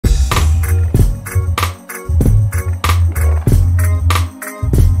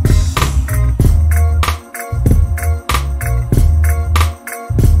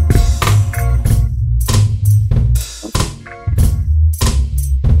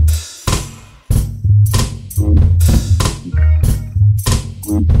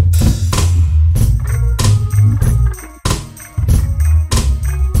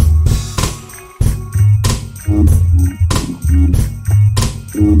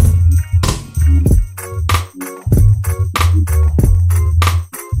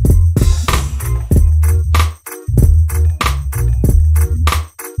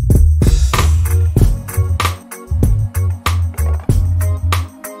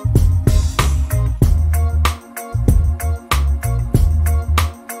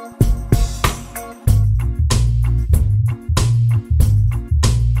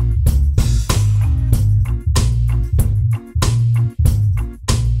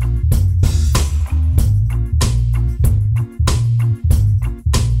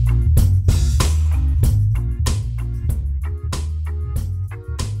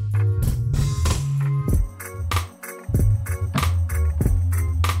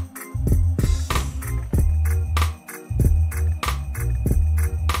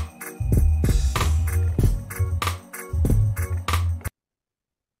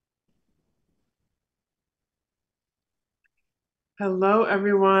Hello,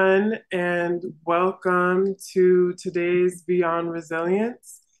 everyone, and welcome to today's Beyond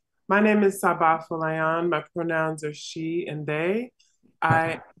Resilience. My name is Sabaah Folayan. My pronouns are she and they.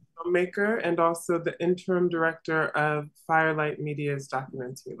 I am a filmmaker and also the interim director of Firelight Media's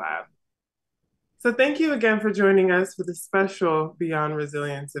documentary lab. So, thank you again for joining us for the special Beyond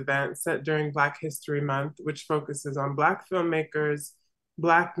Resilience event set during Black History Month, which focuses on Black filmmakers,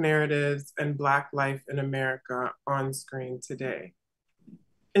 Black narratives, and Black life in America on screen today.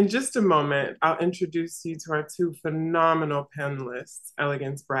 In just a moment, I'll introduce you to our two phenomenal panelists,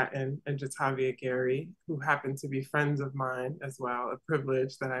 Elegance Bratton and Jatavia Gary, who happen to be friends of mine as well, a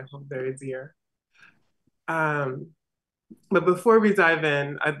privilege that I hold very dear. Um, but before we dive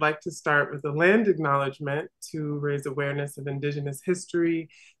in, I'd like to start with a land acknowledgement to raise awareness of Indigenous history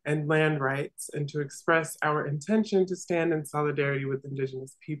and land rights and to express our intention to stand in solidarity with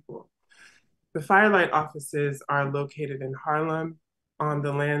Indigenous people. The Firelight offices are located in Harlem on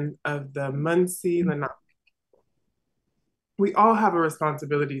the land of the Munsee Lenape. We all have a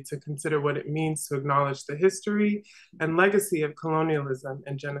responsibility to consider what it means to acknowledge the history and legacy of colonialism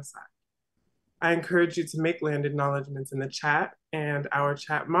and genocide. I encourage you to make land acknowledgements in the chat, and our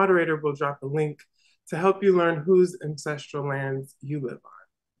chat moderator will drop a link to help you learn whose ancestral lands you live on.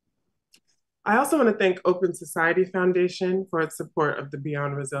 I also want to thank Open Society Foundation for its support of the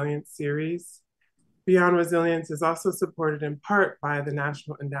Beyond Resilience series. Beyond Resilience is also supported in part by the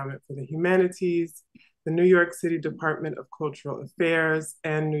National Endowment for the Humanities, the New York City Department of Cultural Affairs,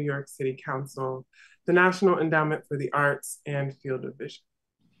 and New York City Council, the National Endowment for the Arts, and Field of Vision.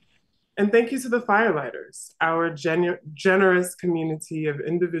 And thank you to the Firelighters, our generous community of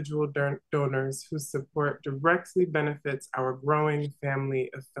individual donors whose support directly benefits our growing family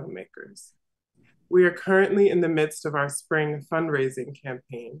of filmmakers. We are currently in the midst of our spring fundraising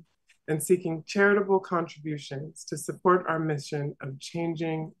campaign and seeking charitable contributions to support our mission of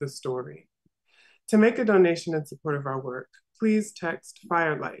changing the story. To make a donation in support of our work, please text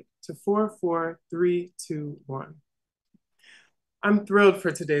Firelight to 44321. I'm thrilled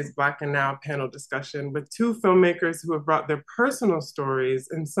for today's Black and Now panel discussion with two filmmakers who have brought their personal stories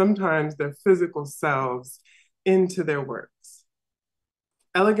and sometimes their physical selves into their works.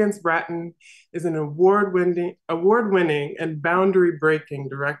 Elegance Bratton is an award-winning and boundary-breaking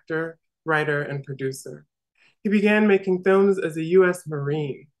director, writer, and producer. He began making films as a U.S.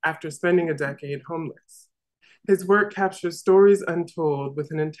 Marine after spending a decade homeless. His work captures stories untold with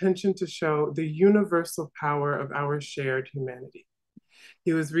an intention to show the universal power of our shared humanity.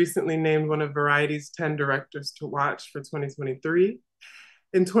 He was recently named one of Variety's 10 directors to watch for 2023.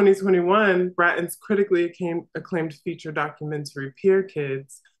 In 2021, Bratton's critically acclaimed feature documentary, Peer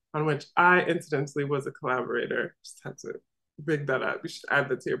Kids, on which I incidentally was a collaborator, just had to big that up, you should add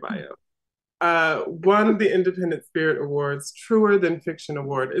that to your bio, won the Independent Spirit Awards Truer Than Fiction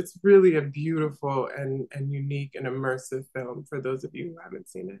Award. It's really a beautiful and unique and immersive film for those of you who haven't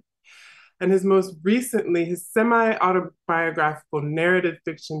seen it. And his semi-autobiographical narrative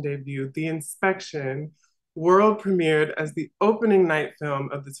fiction debut, The Inspection, world premiered as the opening night film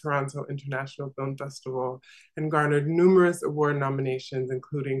of the Toronto International Film Festival and garnered numerous award nominations,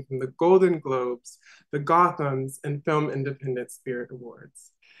 including from the Golden Globes, the Gothams, and Film Independent Spirit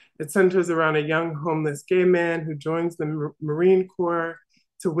Awards. It centers around a young homeless gay man who joins the Marine Corps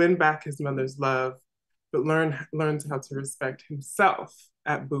to win back his mother's love, but learns how to respect himself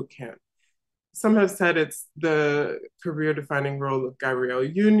at boot camp. Some have said it's the career-defining role of Gabrielle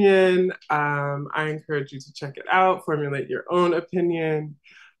Union. I encourage you to check it out, formulate your own opinion.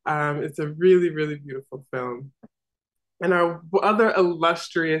 It's a really, really beautiful film. And our other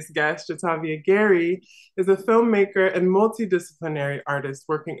illustrious guest, Jatavia Gary, is a filmmaker and multidisciplinary artist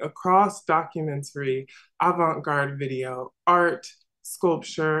working across documentary, avant-garde video, art,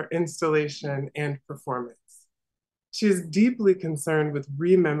 sculpture, installation, and performance. She is deeply concerned with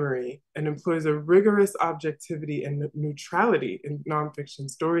rememory and employs a rigorous objectivity and neutrality in nonfiction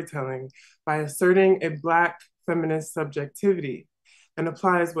storytelling by asserting a Black feminist subjectivity and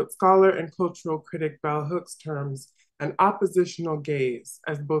applies what scholar and cultural critic Bell Hooks terms an oppositional gaze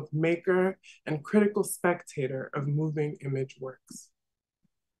as both maker and critical spectator of moving image works.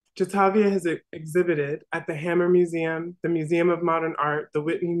 Jatavia has exhibited at the Hammer Museum, the Museum of Modern Art, the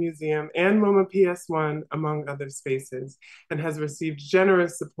Whitney Museum, and MoMA PS1, among other spaces, and has received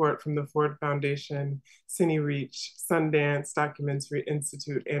generous support from the Ford Foundation, Cine Reach, Sundance, Documentary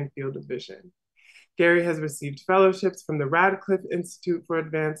Institute, and Field of Vision. Gary has received fellowships from the Radcliffe Institute for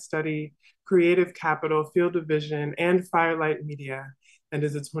Advanced Study, Creative Capital, Field of Vision, and Firelight Media, and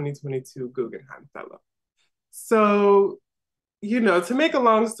is a 2022 Guggenheim Fellow. So, to make a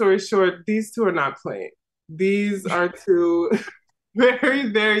long story short, these two are not playing. These are two very,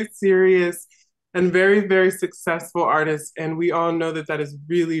 very serious and very, very successful artist. And we all know that that is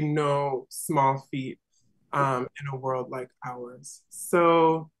really no small feat in a world like ours.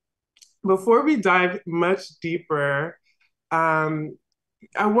 So before we dive much deeper, um,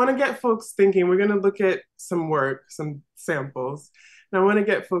 I want to get folks thinking. We're going to look at some work, some samples, and I want to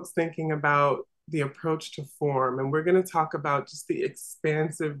get folks thinking about the approach to form. And we're going to talk about just the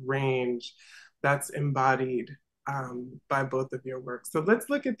expansive range that's embodied by both of your work. So let's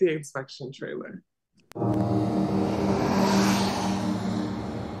look at the inspection trailer.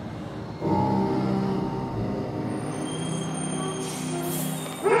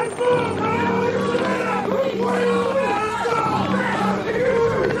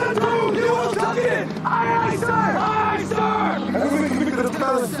 Aye, sir! Aye, sir! Everybody to the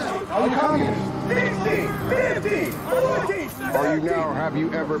fellas. Are you coming? 50, 50, 40. Are you now, or have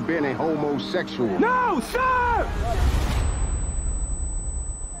you ever been a homosexual? No, sir!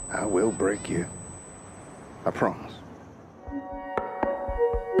 I will break you. I promise.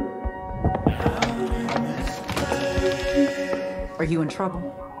 Are you in trouble?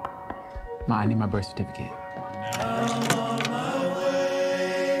 Ma, I need my birth certificate.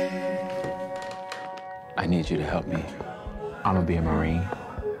 I need you to help me. I'm gonna be a Marine.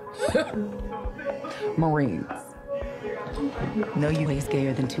 Marines. No, you ain't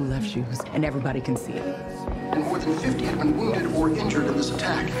scared than two left shoes, and everybody can see it. And more than 50 have been wounded or injured in this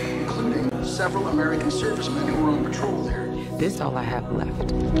attack, including several American servicemen who were on patrol there. This all I have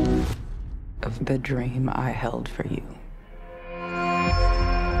left of the dream I held for you.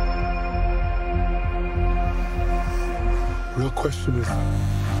 Real question is,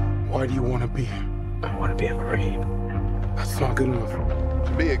 why do you want to be here? I want to be a Marine. That's not good enough.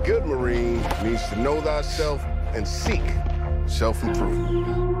 To be a good Marine means to know thyself and seek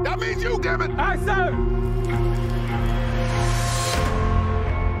self-improvement. That means you, damn it! Aye, sir!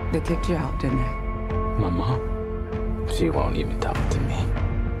 They kicked you out, didn't they? My mom, she won't even talk to me.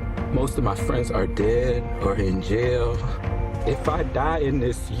 Most of my friends are dead or in jail. If I die in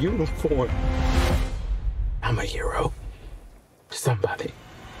this uniform, I'm a hero. Somebody.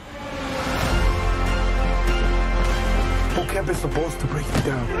 Who camp is supposed to break you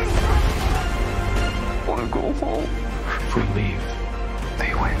down? Wanna go home? If we leave,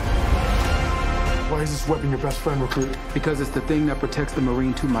 they win. Why is this weapon your best friend, recruit? Because it's the thing that protects the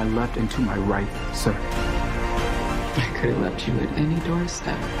Marine to my left and to my right, sir. I could have left you at any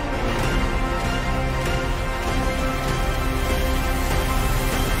doorstep.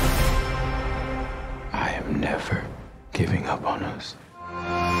 I am never giving up on us.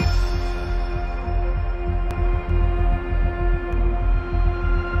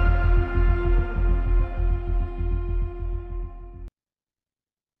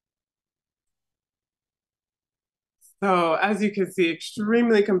 So, as you can see,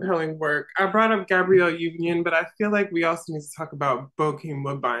 extremely compelling work. I brought up Gabrielle Union, but I feel like we also need to talk about Bokeem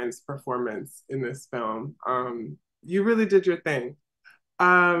Woodbine's performance in this film. You really did your thing.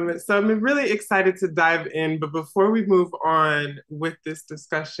 So I'm really excited to dive in, but before we move on with this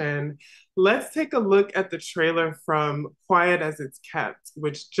discussion, let's take a look at the trailer from Quiet as It's Kept,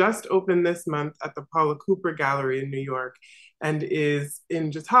 which just opened this month at the Paula Cooper Gallery in New York and is,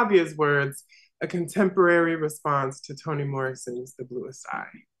 in Jatavia's words, a contemporary response to Toni Morrison's The Bluest Eye.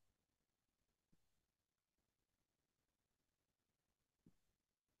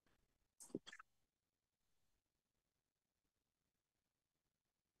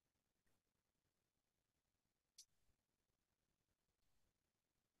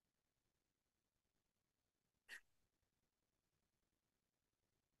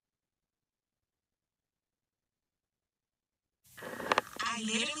 I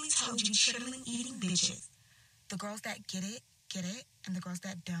literally told you chilling, eating bitches. The girls that get it, and the girls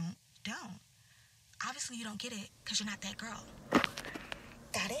that don't, don't. Obviously you don't get it, because you're not that girl.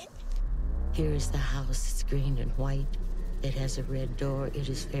 Got it? Here is the house. It's green and white. It has a red door. It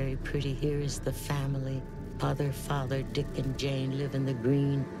is very pretty. Here is the family. Mother, father, Dick, and Jane live in the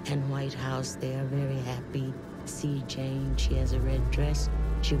green and white house. They are very happy. See Jane. She has a red dress.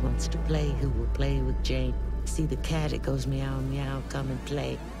 She wants to play. Who will play with Jane? See the cat. It goes meow, meow. Come and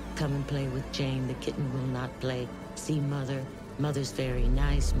play. Come and play with Jane. The kitten will not play. See Mother. Mother's very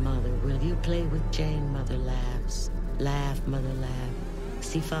nice. Mother, will you play with Jane? Mother laughs. Laugh, Mother, laugh.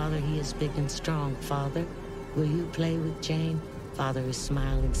 See Father, he is big and strong. Father, will you play with Jane? Father is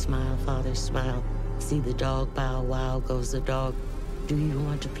smiling, smile, Father, smile. See the dog, bow, wow, goes the dog. Do you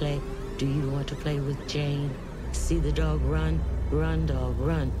want to play? Do you want to play with Jane? See the dog run, run, dog,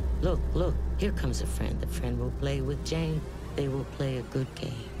 run. Look, look, here comes a friend. The friend will play with Jane. They will play a good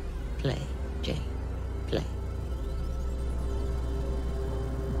game. Play, Jane, play.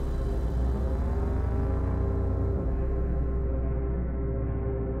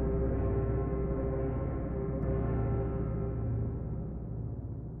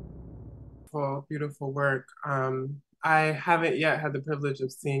 beautiful, beautiful work. I haven't yet had the privilege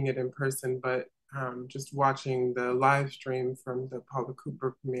of seeing it in person, but just watching the live stream from the Paula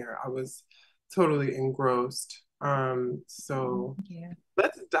Cooper premiere, I was totally engrossed. So Yeah.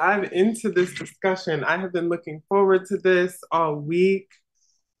 let's dive into this discussion. I have been looking forward to this all week.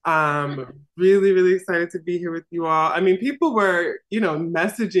 Really, really excited to be here with you all. I mean, people were,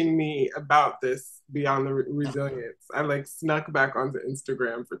 messaging me about this Beyond the Resilience. I like snuck back onto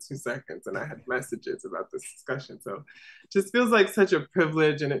Instagram for 2 seconds and I had messages about this discussion. So it just feels like such a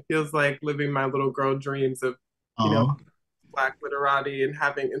privilege, and it feels like living my little girl dreams of, Black literati and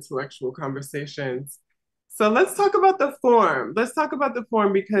having intellectual conversations. So let's talk about the form. Let's talk about the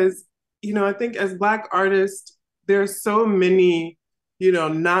form because, I think as Black artists, there's so many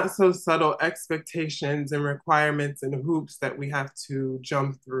not so subtle expectations and requirements and hoops that we have to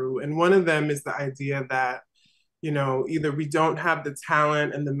jump through. And one of them is the idea that, either we don't have the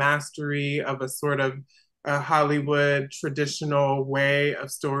talent and the mastery of a sort of a Hollywood traditional way of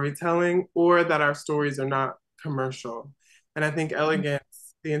storytelling, or that our stories are not commercial. And I think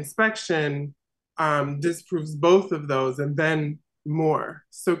Elegance, the inspection, disproves both of those and then more.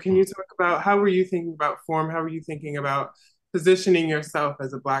 So can you talk about how were you thinking about form? How were you thinking about positioning yourself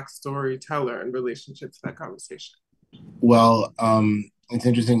as a Black storyteller in relationship to that conversation? Well, it's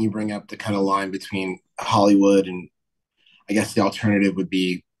interesting you bring up the kind of line between Hollywood and I guess the alternative would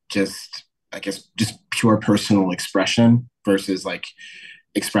be just pure personal expression versus like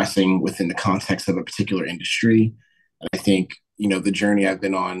expressing within the context of a particular industry. And I think, the journey I've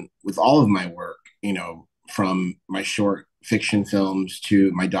been on with all of my work, from my short fiction films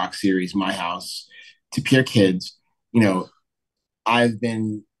to my doc series, My House, to Peer Kids, I've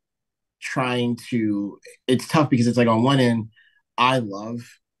been trying to, it's tough because it's like on one end, I love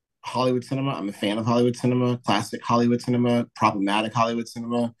Hollywood cinema. I'm a fan of Hollywood cinema, classic Hollywood cinema, problematic Hollywood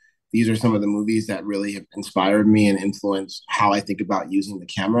cinema. These are some of the movies that really have inspired me and influenced how I think about using the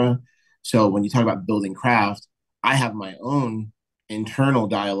camera. So when you talk about building craft, I have my own internal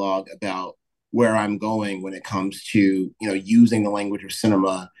dialogue about where I'm going when it comes to, using the language of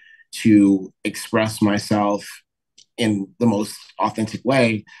cinema to express myself in the most authentic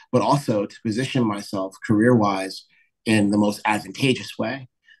way, but also to position myself career-wise in the most advantageous way.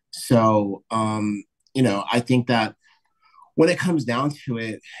 So, I think that when it comes down to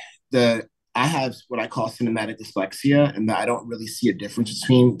it, I have what I call cinematic dyslexia, and that I don't really see a difference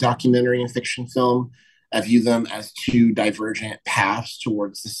between documentary and fiction film. I view them as two divergent paths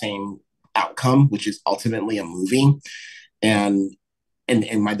towards the same outcome, which is ultimately a movie. And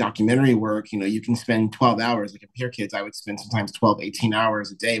in my documentary work, you can spend 12 hours, like in Peer Kids, I would spend sometimes 12, 18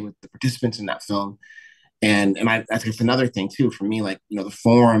 hours a day with the participants in that film. That's just another thing too, for me, like, the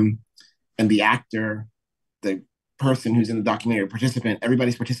form and the actor, the person who's in the documentary participant,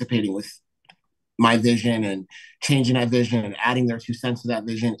 everybody's participating with my vision and changing that vision and adding their 2 cents to that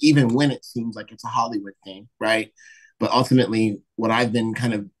vision, even when it seems like it's a Hollywood thing, right? But ultimately, what I've been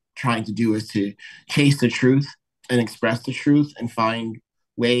kind of trying to do is to chase the truth and express the truth and find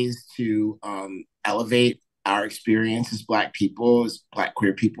ways to elevate our experience as Black people, as Black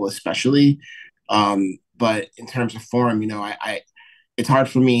queer people especially. But in terms of form, it's hard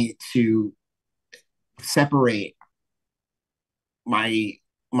for me to separate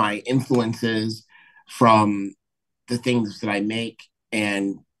my influences from the things that I make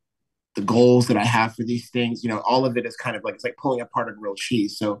and the goals that I have for these things. All of it is kind of like, it's like pulling apart a grilled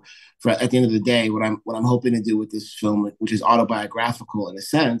cheese. So at the end of the day, what I'm hoping to do with this film, which is autobiographical in a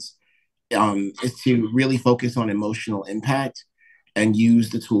sense, is to really focus on emotional impact and use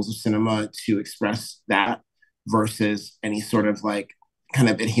the tools of cinema to express that versus any sort of like kind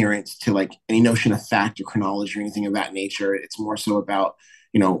of adherence to like any notion of fact or chronology or anything of that nature. It's more so about,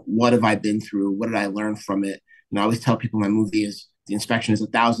 what have I been through? What did I learn from it? And I always tell people my movie is, the inspection is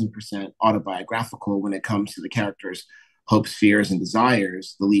 1,000% autobiographical when it comes to the character's hopes, fears, and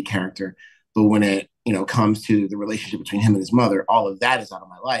desires, the lead character. But when it, comes to the relationship between him and his mother, all of that is out of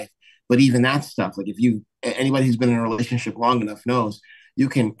my life. But even that stuff, like anybody who's been in a relationship long enough knows you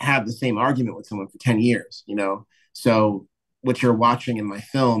can have the same argument with someone for 10 years, So what you're watching in my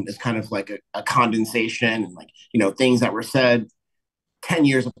film is kind of like a condensation and like, things that were said 10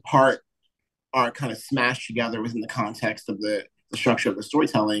 years apart are kind of smashed together within the context of the structure of the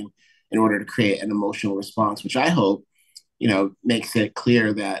storytelling in order to create an emotional response, which I hope, makes it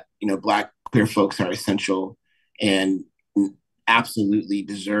clear that, Black queer folks are essential and absolutely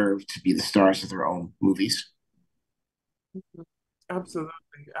deserve to be the stars of their own movies. Absolutely,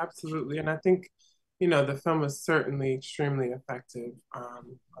 absolutely. And I think, the film is certainly extremely effective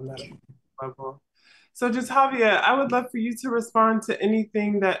on that level. So just Javier, I would love for you to respond to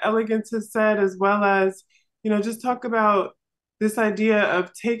anything that Elegance has said, as well as, just talk about this idea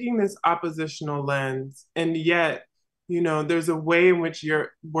of taking this oppositional lens, and yet, there's a way in which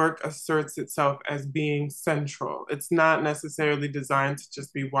your work asserts itself as being central. It's not necessarily designed to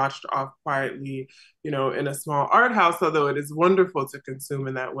just be watched off quietly, in a small art house, although it is wonderful to consume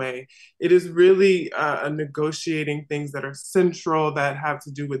in that way. It is really negotiating things that are central, that have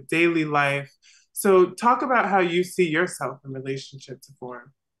to do with daily life. So talk about how you see yourself in relationship to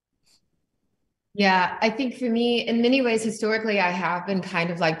form. Yeah, I think for me, in many ways, historically, I have been kind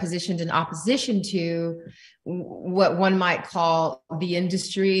of like positioned in opposition to what one might call the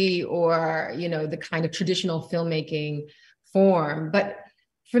industry, or, the kind of traditional filmmaking form. But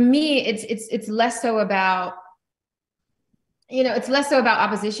for me, it's less so about, it's less so about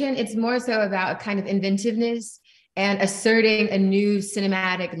opposition. It's more so about a kind of inventiveness and asserting a new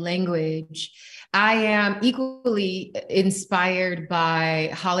cinematic language. I am equally inspired by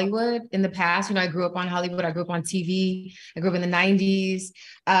Hollywood in the past. I grew up on Hollywood. I grew up on TV. I grew up in the 90s.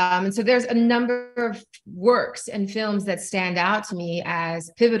 And so there's a number of works and films that stand out to me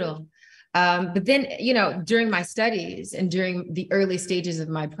as pivotal. But then, during my studies and during the early stages of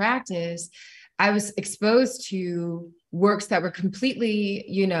my practice, I was exposed to works that were completely,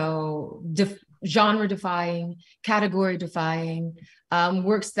 genre defying, category defying,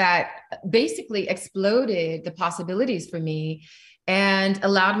 works that basically exploded the possibilities for me and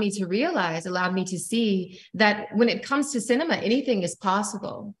allowed me to see that when it comes to cinema, anything is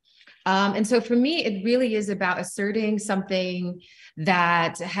possible. And so for me, it really is about asserting something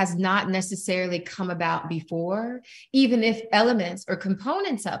that has not necessarily come about before, even if elements or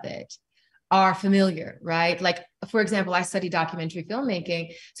components of it are familiar, right? Like, for example, I study documentary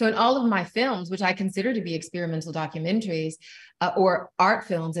filmmaking. So in all of my films, which I consider to be experimental documentaries, or art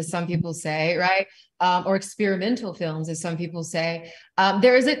films, as some people say, right? Or experimental films, as some people say,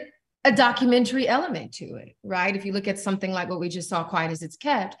 there is a documentary element to it, right? If you look at something like what we just saw, Quiet as It's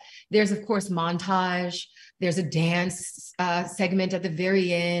Kept, there's of course montage, there's a dance segment at the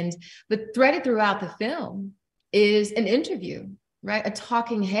very end, but threaded throughout the film is an interview, right? A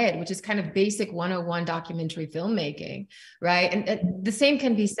talking head, which is kind of basic 101 documentary filmmaking, right? And the same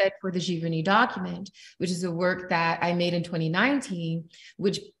can be said for the Giverny document, which is a work that I made in 2019,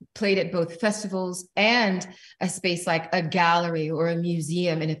 which played at both festivals and a space like a gallery or a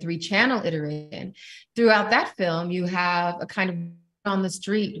museum in a 3-channel iteration. Throughout that film, you have a kind of on the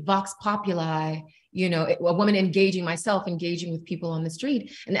street, vox populi, a woman engaging with people on the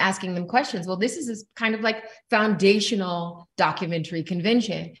street and asking them questions. Well, this is this kind of like foundational documentary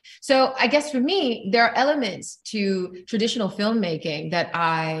convention. So I guess for me, there are elements to traditional filmmaking that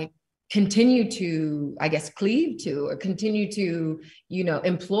I continue to, cleave to or continue to,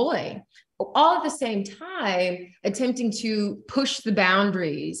 employ, all at the same time, attempting to push the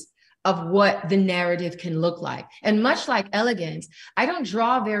boundaries of what the narrative can look like. And much like Elegance, I don't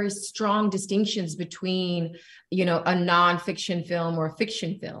draw very strong distinctions between, a nonfiction film or a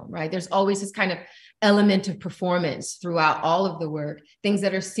fiction film, right? There's always this kind of element of performance throughout all of the work, things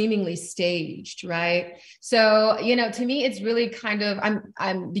that are seemingly staged, right? So, to me, it's really kind of,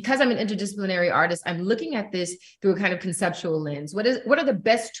 because I'm an interdisciplinary artist, I'm looking at this through a kind of conceptual lens. What are the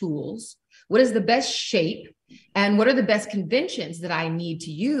best tools? What is the best shape? And what are the best conventions that I need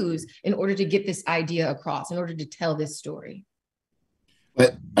to use in order to get this idea across, in order to tell this story?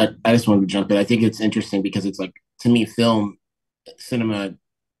 But I just wanted to jump in. I think it's interesting because it's like, to me, cinema,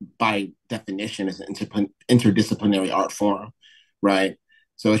 by definition, is an interdisciplinary art form, right?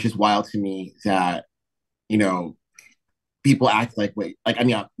 So it's just wild to me that, people act like,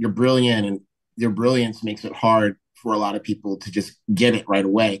 you're brilliant, and your brilliance makes it hard for a lot of people to just get it right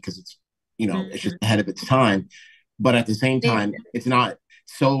away because it's, it's just ahead of its time. But at the same time, it's not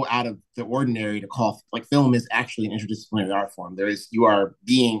so out of the ordinary to call, like, film is actually an interdisciplinary art form. You are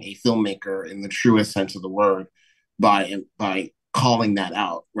being a filmmaker in the truest sense of the word by calling that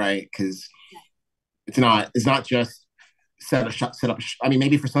out, right? Because it's not just set up a shot. I mean,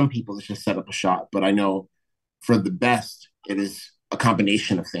 maybe for some people it's just set up a shot, but I know for the best, it is a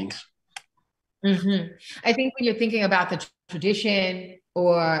combination of things. Mm-hmm. I think when you're thinking about the tradition,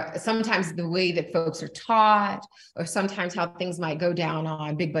 or sometimes the way that folks are taught, or sometimes how things might go down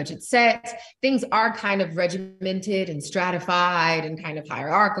on big budget sets, things are kind of regimented and stratified and kind of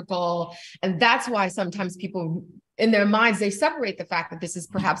hierarchical. And that's why sometimes people, in their minds, they separate the fact that this is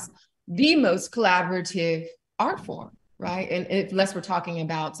perhaps the most collaborative art form, right? And unless we're talking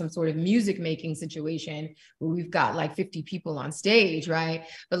about some sort of music making situation where we've got like 50 people on stage, right?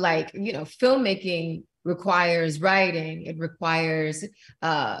 But like, you know, filmmaking requires writing, it requires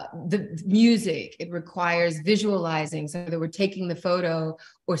the music, it requires visualizing, so that we're taking the photo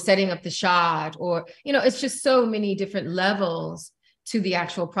or setting up the shot, or, you know, it's just so many different levels to the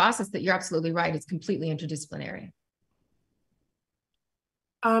actual process that you're absolutely right. It's completely interdisciplinary.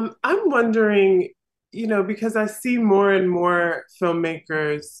 I'm wondering, you know, because I see more and more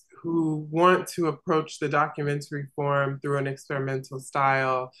filmmakers who want to approach the documentary form through an experimental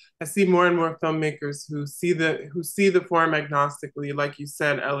style. I see more and more filmmakers who see the form agnostically, like you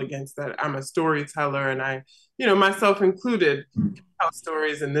said, Elegance, that I'm a storyteller and I, you know, myself included, tell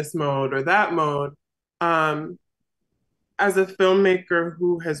stories in this mode or that mode. As a filmmaker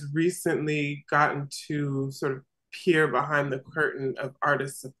who has recently gotten to sort of peer behind the curtain of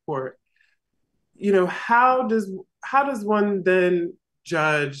artist support, you know, how does one then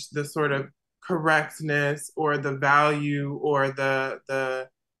judge the sort of correctness or the value or the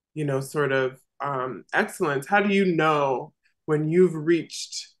you know, sort of excellence? How do you know when you've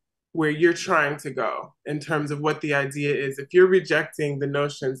reached where you're trying to go in terms of what the idea is? If you're rejecting the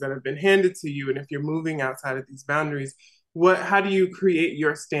notions that have been handed to you, and if you're moving outside of these boundaries, how do you create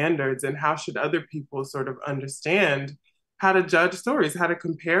your standards, and how should other people sort of understand how to judge stories, how to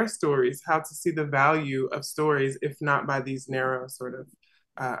compare stories, how to see the value of stories, if not by these narrow sort of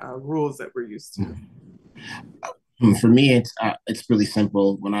rules that we're used to? For me, it's really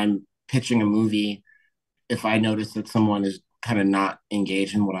simple. When I'm pitching a movie, if I notice that someone is kind of not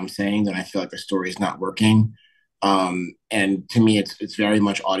engaged in what I'm saying, then I feel like the story is not working. And to me, it's very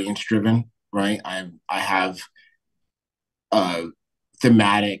much audience driven, right? I have a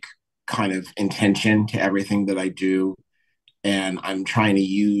thematic kind of intention to everything that I do, and I'm trying to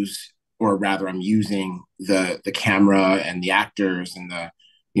use, or rather, I'm using the camera and the actors and the,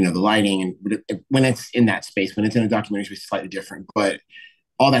 you know, the lighting, and when it's in that space, when it's in a documentary space, it's slightly different. But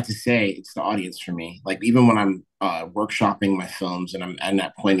all that to say, it's the audience for me. Like, even when I'm workshopping my films and I'm at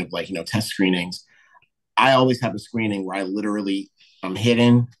that point of, like, you know, test screenings, I always have a screening where I'm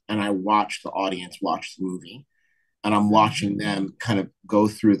hidden and I watch the audience watch the movie, and I'm watching them kind of go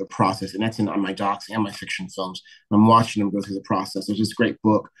through the process. And that's on my docs and my fiction films. I'm watching them go through the process. There's this great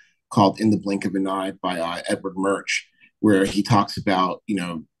book called In the Blink of an Eye by Edward Murch, where he talks about, you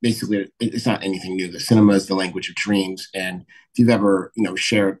know, basically it's not anything new. The cinema is the language of dreams. And if you've ever, you know,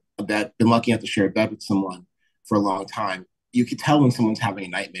 been lucky enough to share a bed with someone for a long time, you can tell when someone's having a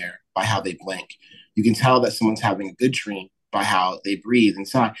nightmare by how they blink. You can tell that someone's having a good dream by how they breathe and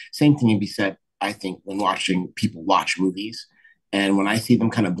sigh. Same thing can be said, I think, when watching people watch movies. And when I see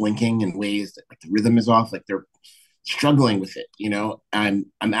them kind of blinking in ways that, like, the rhythm is off, like they're struggling with it, you know,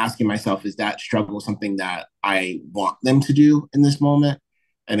 I'm asking myself, is that struggle something that I want them to do in this moment?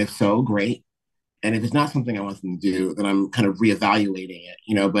 And if so, great. And if it's not something I want them to do, then I'm kind of reevaluating it,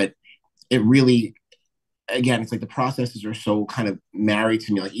 you know. But it really, again, it's like the processes are so kind of married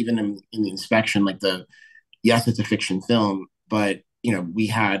to me. Like, even in the inspection, like, yes, it's a fiction film, but, you know, we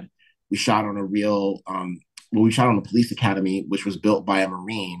shot on we shot on a police academy, which was built by a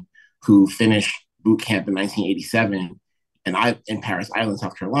Marine who finished boot camp in 1987, and in Parris Island,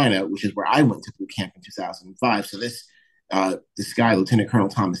 South Carolina, which is where I went to boot camp in 2005. So this guy, Lieutenant Colonel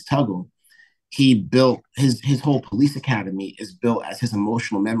Thomas Tuggle, he built his whole police academy is built as his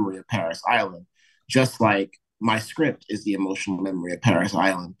emotional memory of Parris Island, just like my script is the emotional memory of Parris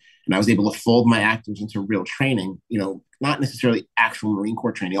Island. And I was able to fold my actors into real training, you know, not necessarily actual Marine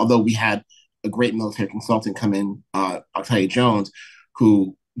Corps training, although we had a great military consultant come in, Octavia Jones,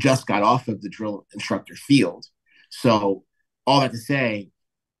 who just got off of the drill instructor field. So all that to say,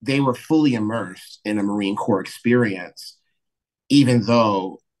 they were fully immersed in a Marine Corps experience, even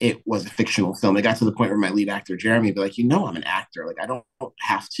though it was a fictional film. It got to the point where my lead actor, Jeremy, would be like, you know, I'm an actor. Like, I don't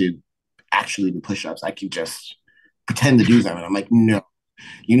have to actually do push-ups. I can just pretend to do them. And I'm like, no,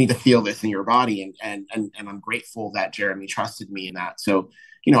 you need to feel this in your body. And I'm grateful that Jeremy trusted me in that. So,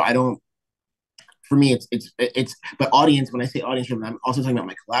 you know, for me, but audience, when I say audience driven, I'm also talking about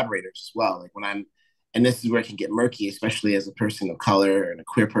my collaborators as well. Like, and this is where it can get murky, especially as a person of color and a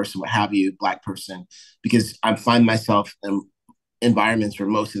queer person, what have you, Black person, because I find myself in environments where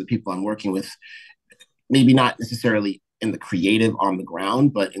most of the people I'm working with, maybe not necessarily in the creative on the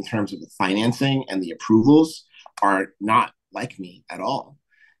ground, but in terms of the financing and the approvals, are not like me at all.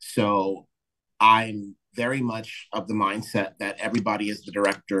 So I'm very much of the mindset that everybody is the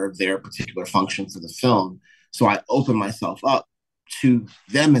director of their particular function for the film. So I open myself up to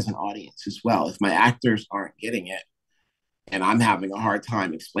them as an audience as well. If my actors aren't getting it and I'm having a hard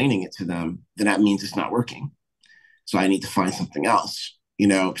time explaining it to them, then that means it's not working. so I need to find something else, you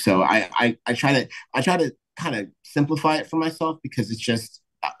know. So I try to kind of simplify it for myself, because it's just,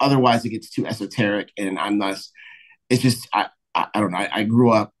 otherwise it gets too esoteric, and I'm not. It's just I don't know. I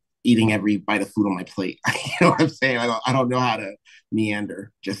grew up eating every bite of food on my plate. You know what I'm saying? I don't know how to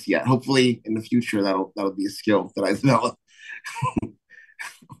meander just yet. Hopefully in the future that'll be a skill that I develop.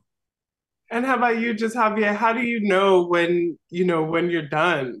 And how about you, just Javier? How do you know when you're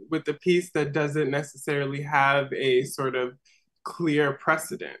done with the piece that doesn't necessarily have a sort of clear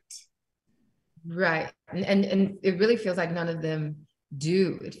precedent? Right. And it really feels like none of them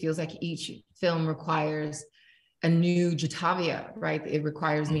do. It feels like each film requires a new Jatavia, right? It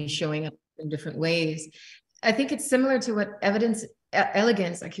requires me showing up in different ways. I think it's similar to what Elegance,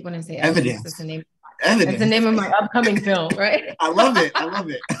 I keep wanting to say Evidence. That's the name. Evidence. That's the name of my upcoming film, right? I love it. I love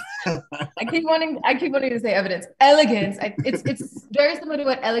it. I keep wanting to say Evidence. Elegance. It's very similar to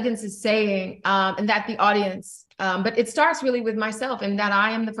what Elegance is saying, and that the audience, but it starts really with myself, and that I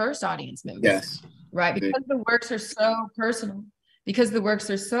am the first audience member. Yes. Right. Because the works are so personal, because the works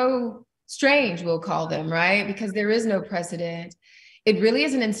are so strange, we'll call them, right? Because there is no precedent. It really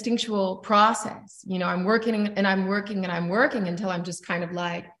is an instinctual process. You know, I'm working and I'm working and I'm working until I'm just kind of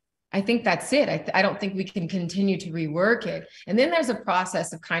like, I think that's it. I don't think we can continue to rework it. And then there's a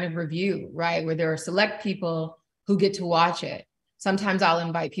process of kind of review, right? Where there are select people who get to watch it. Sometimes I'll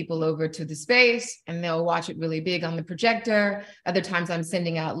invite people over to the space and they'll watch it really big on the projector. Other times I'm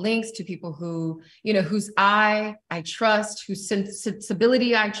sending out links to people who, you know, whose eye I trust, whose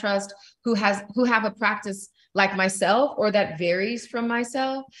sensibility I trust, who have a practice like myself or that varies from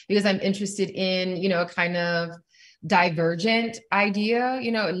myself, because I'm interested in, you know, a kind of divergent idea,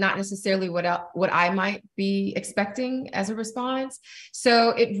 you know, not necessarily what I might be expecting as a response. So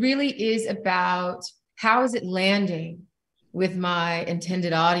it really is about, how is it landing with my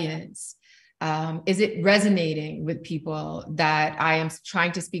intended audience? Is it resonating with people that I am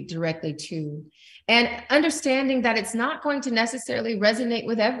trying to speak directly to? And understanding that it's not going to necessarily resonate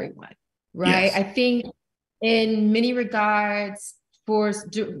with everyone, right? Yes. I think in many regards,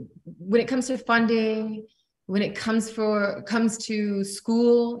 when it comes to funding, when it comes to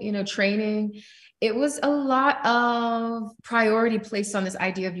school, you know, training, it was a lot of priority placed on this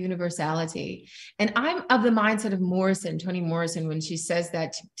idea of universality. And I'm of the mindset of Morrison, Toni Morrison, when she says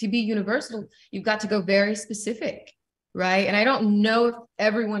that to be universal, you've got to go very specific, right? And I don't know if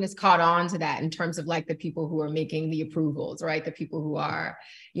everyone has caught on to that in terms of like the people who are making the approvals, right? The people who are,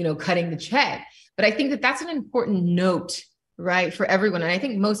 you know, cutting the check. But I think that that's an important note, right, for everyone. And I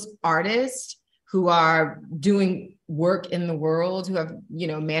think most artists who are doing work in the world, who have, you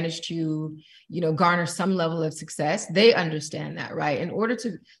know, managed to, you know, garner some level of success, they understand that, right? In order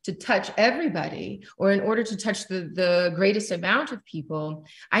to touch everybody, or in order to touch the greatest amount of people,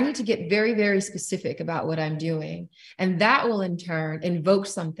 I need to get very, very specific about what I'm doing. And that will in turn invoke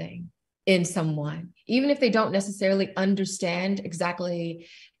something in someone, even if they don't necessarily understand exactly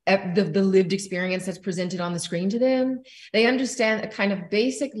the lived experience that's presented on the screen to them. They understand a kind of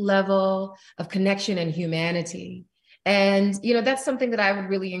basic level of connection and humanity. And, you know, that's something that I would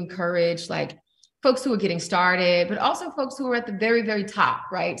really encourage, like folks who are getting started, but also folks who are at the very, very top,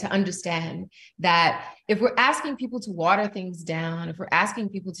 right? To understand that if we're asking people to water things down, if we're asking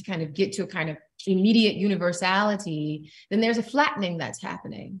people to kind of get to a kind of immediate universality, then there's a flattening that's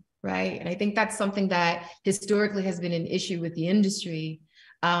happening, right? And I think that's something that historically has been an issue with the industry.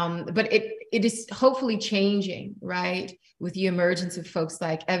 But it is hopefully changing, right? With the emergence of folks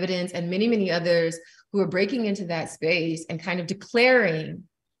like Evidence and many, many others who are breaking into that space and kind of declaring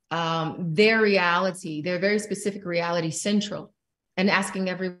their reality, their very specific reality central, and asking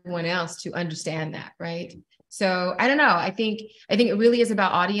everyone else to understand that, right? So I don't know. I think it really is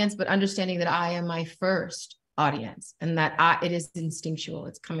about audience, but understanding that I am my first audience and that it is instinctual.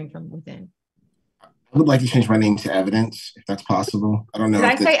 It's coming from within. I would like to change my name to Evidence, if that's possible. I don't know.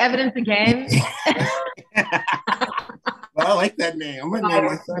 Did I say Evidence again? Well, I like that name. I'm gonna name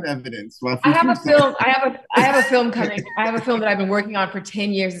my son Evidence. Well, I have a film. I have a film coming. I have a film that I've been working on for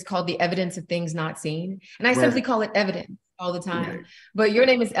 10 years. It's called The Evidence of Things Not Seen, and I simply call it Evidence all the time. Right. But your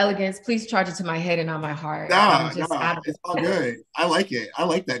name is Elegance. Please charge it to my head and not my heart. It's all good. I like it. I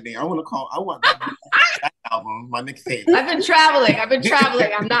like that name. I want that album, my mixtape. I've been traveling.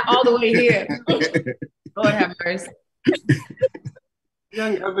 I'm not all the way here. Lord have mercy.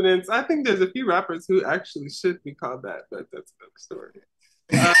 Young Evidence. I think there's a few rappers who actually should be called that, but that's another story.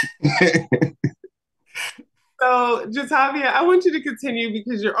 So, Jatavia, I want you to continue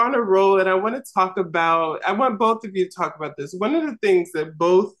because you're on a roll, and I want both of you to talk about this. One of the things that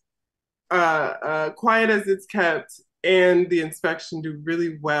both Quiet as It's Kept and The Inspection do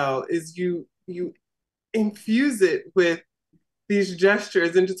really well is you infuse it with these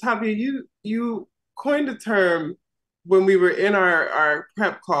gestures. And Jatavia, you coined a term when we were in our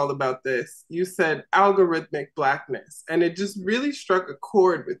prep call about this. You said algorithmic Blackness, and it just really struck a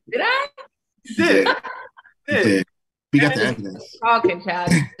chord with me. Did I? You did. You did. We got the evidence. Talking,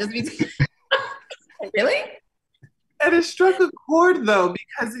 Chad. Really? And it struck a chord, though,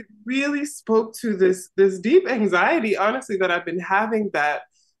 because it really spoke to this deep anxiety, honestly, that I've been having, that,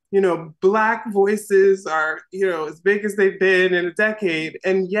 Black voices are, as big as they've been in a decade,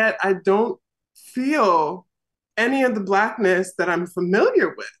 and yet I don't feel any of the Blackness that I'm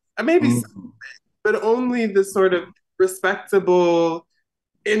familiar with. Maybe some, but only the sort of respectable,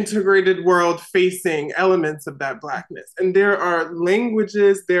 integrated world facing elements of that Blackness. And there are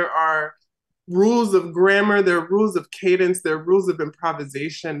languages, there are rules of grammar, there are rules of cadence, there are rules of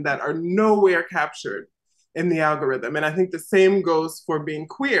improvisation that are nowhere captured in the algorithm. And I think the same goes for being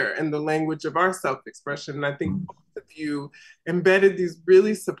queer and the language of our self-expression. And I think both of you embedded these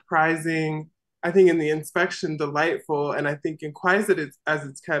really surprising, I think in the inspection, delightful, and I think in Quiet as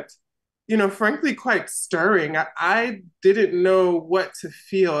it's kept, frankly, quite stirring. I didn't know what to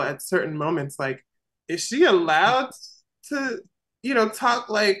feel at certain moments. Like, is she allowed to, talk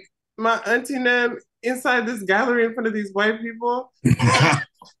like my auntie Nem inside this gallery in front of these white people?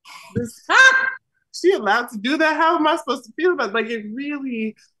 She allowed to do that? How am I supposed to feel about it? Like, it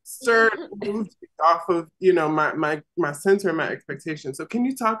really stirred, moved me off of, my center and my expectations. So can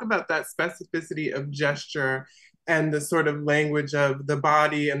you talk about that specificity of gesture and the sort of language of the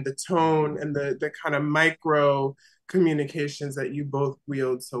body and the tone and the kind of micro communications that you both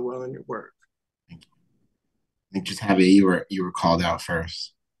wield so well in your work? Thank you. I think Jatavia, you were called out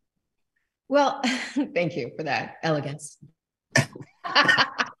first. Well, thank you for that, Elegance.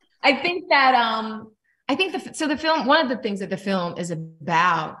 I think the film, one of the things that the film is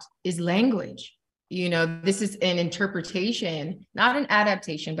about is language. This is an interpretation, not an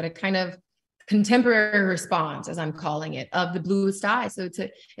adaptation, but a kind of contemporary response, as I'm calling it, of the Bluest eye. So it's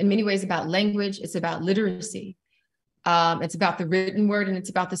in many ways about language. It's about literacy. It's about the written word, and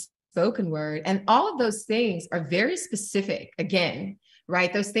it's about the spoken word. And all of those things are very specific, again,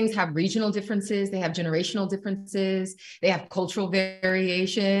 right? Those things have regional differences, they have generational differences, they have cultural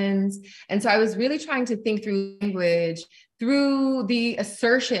variations. And so I was really trying to think through language through the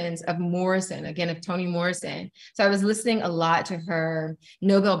assertions of Morrison, again, of Toni Morrison. So I was listening a lot to her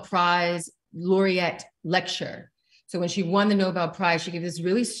Nobel Prize laureate lecture. So when she won the Nobel Prize, she gave this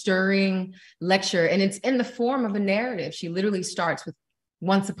really stirring lecture, and it's in the form of a narrative. She literally starts with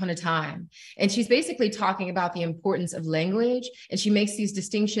once upon a time. And she's basically talking about the importance of language. And she makes these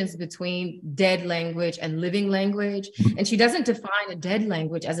distinctions between dead language and living language. And she doesn't define a dead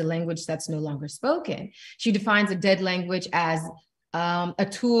language as a language that's no longer spoken. She defines a dead language as a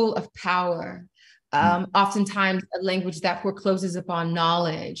tool of power. Oftentimes a language that forecloses upon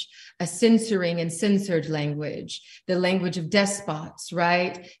knowledge, a censoring and censored language, the language of despots,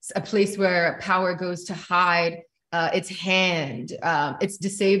 right? It's a place where power goes to hide its hand, it's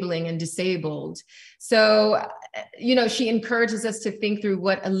disabling and disabled. So, she encourages us to think through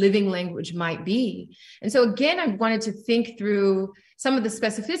what a living language might be. And so again, I wanted to think through some of the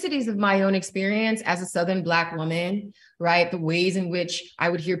specificities of my own experience as a Southern Black woman, right? The ways in which I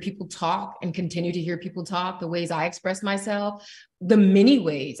would hear people talk and continue to hear people talk, the ways I express myself, the many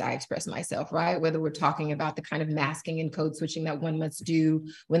ways I express myself, right? Whether we're talking about the kind of masking and code switching that one must do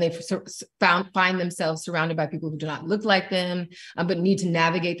when they find themselves surrounded by people who do not look like them, but need to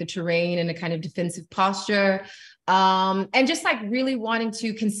navigate the terrain in a kind of defensive posture. And just like really wanting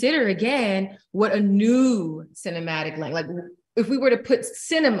to consider again, what a new cinematic language, like if we were to put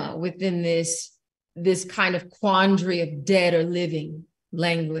cinema within this kind of quandary of dead or living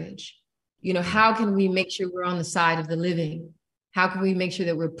language, how can we make sure we're on the side of the living? How can we make sure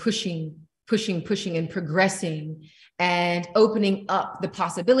that we're pushing and progressing and opening up the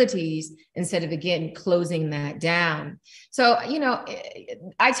possibilities instead of, again, closing that down? So,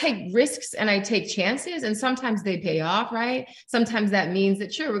 I take risks and I take chances, and sometimes they pay off, right? Sometimes that means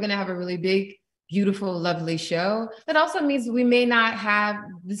that, sure, we're going to have a really big, beautiful, lovely show. That also means we may not have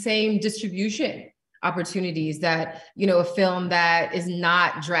the same distribution opportunities that, a film that is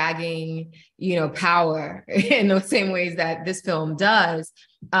not dragging, power in those same ways that this film does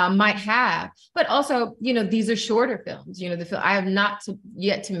might have. But also, these are shorter films. The film, I have not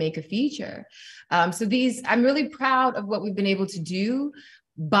yet to make a feature. So I'm really proud of what we've been able to do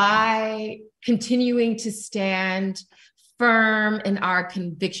by continuing to stand firm in our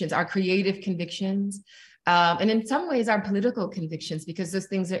convictions, our creative convictions, and in some ways our political convictions, because those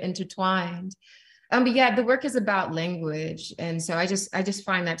things are intertwined. But yeah, the work is about language. And so I just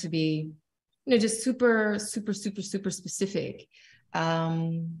find that to be just super, super, super, super specific.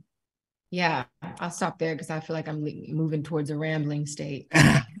 Yeah, I'll stop there because I feel like I'm moving towards a rambling state.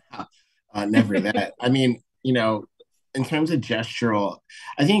 Never that. I mean, in terms of gestural,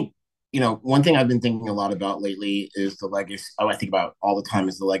 I think, one thing I've been thinking a lot about lately is the legacy. Oh, I think about all the time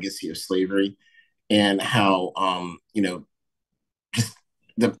is the legacy of slavery and how, just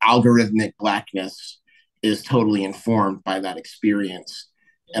the algorithmic blackness is totally informed by that experience.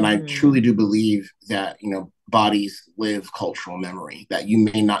 And I truly do believe that, bodies live cultural memory, that you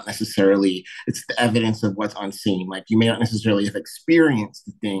may not necessarily, it's the evidence of what's unseen. Like you may not necessarily have experienced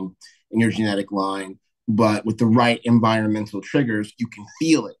the thing in your genetic line, but with the right environmental triggers, you can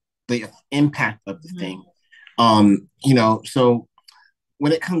feel it, the impact of the thing. So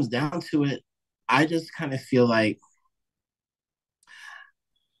when it comes down to it, I just kind of feel like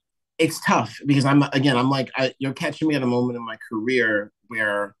it's tough because you're catching me at a moment in my career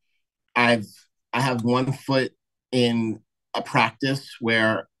where I have one foot in a practice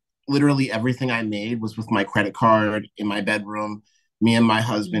where literally everything I made was with my credit card in my bedroom. Me and my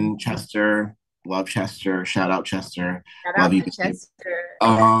husband, Chester, love Chester, shout out Chester, love you, Chester.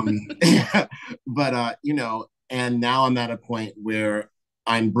 But and now I'm at a point where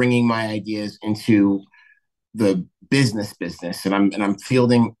I'm bringing my ideas into the business, and I'm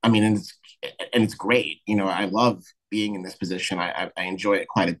fielding. I mean, and it's great. I love being in this position. I enjoy it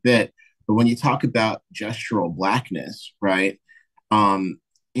quite a bit. But when you talk about gestural blackness, right?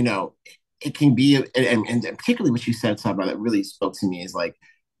 It can be, and particularly what you said, Sabaah, that really spoke to me is like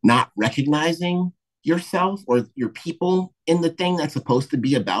not recognizing yourself or your people in the thing that's supposed to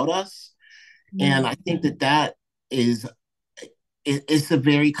be about us. And I think that is it's a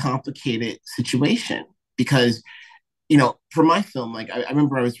very complicated situation because for my film, like I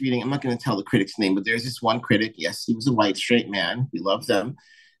remember I was reading, I'm not going to tell the critic's name, but there's this one critic. Yes, he was a white straight man. We love them.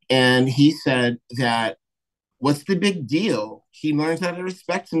 And he said that, what's the big deal? He learns how to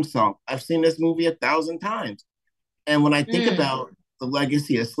respect himself. I've seen this movie 1,000 times. And when I think about the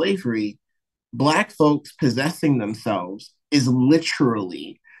legacy of slavery, Black folks possessing themselves is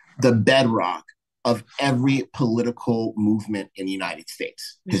literally the bedrock of every political movement in the United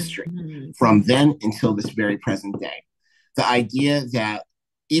States history, from then until this very present day. The idea that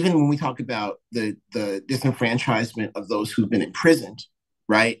even when we talk about the disenfranchisement of those who've been imprisoned,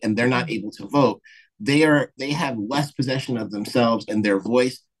 right, and they're not able to vote, they have less possession of themselves and their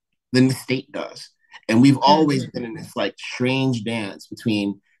voice than the state does. And we've always been in this like strange dance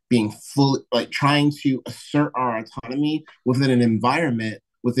between being full, like trying to assert our autonomy within an environment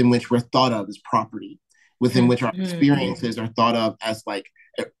within which we're thought of as property, within which our experiences are thought of as like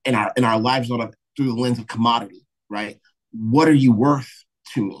in our lives thought of through the lens of commodity, right? What are you worth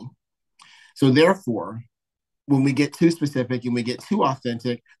to me? So therefore, when we get too specific and we get too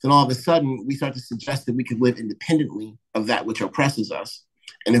authentic, then all of a sudden we start to suggest that we could live independently of that which oppresses us.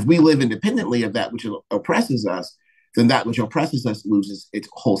 And if we live independently of that which oppresses us, then that which oppresses us loses its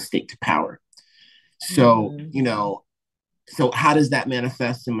whole stake to power. So, so how does that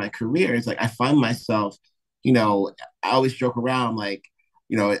manifest in my career? It's like I find myself, I always joke around like,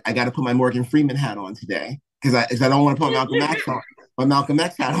 I got to put my Morgan Freeman hat on today because I don't want to put Malcolm X on. My Malcolm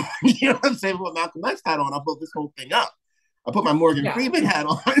X hat on. You know what I'm saying? Put Malcolm X hat on, I'll build this whole thing up. I put my Morgan Freeman hat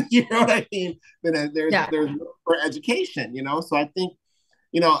on. You know what I mean? Then there's for education. So I think,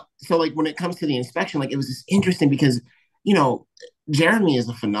 so like when it comes to the inspection, like it was just interesting because, Jeremy is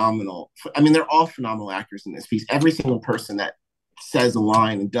a phenomenal. I mean, they're all phenomenal actors in this piece. Every single person that says a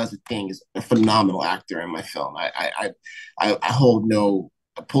line and does a thing is a phenomenal actor in my film. I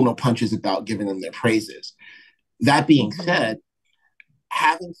pull no punches about giving them their praises. That being said,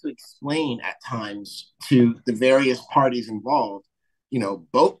 having to explain at times to the various parties involved,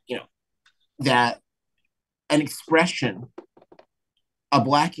 that an expression, a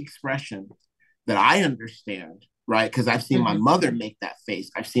Black expression that I understand, right? Because I've seen my mother make that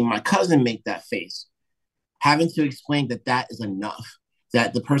face. I've seen my cousin make that face. Having to explain that is enough,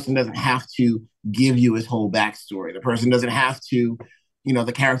 that the person doesn't have to give you his whole backstory. The person doesn't have to,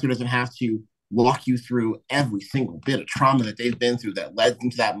 the character doesn't have to walk you through every single bit of trauma that they've been through that led them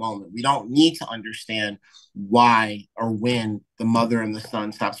to that moment. We don't need to understand why or when the mother and the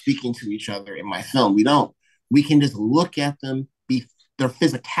son stop speaking to each other in my film. We don't. We can just look at them, be their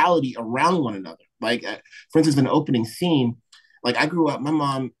physicality around one another. Like, for instance, an opening scene, like I grew up, my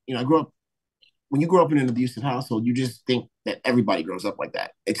mom, I grew up, when you grow up in an abusive household, you just think that everybody grows up like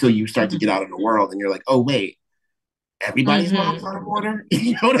that until you start to get out in the world and you're like, oh, wait, everybody's mom's on a border.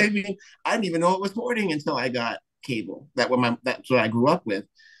 You know what I mean? I didn't even know it was hoarding until I got cable. That's what I grew up with.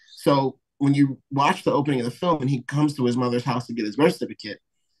 So when you watch the opening of the film and he comes to his mother's house to get his birth certificate,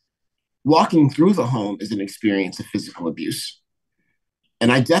 walking through the home is an experience of physical abuse.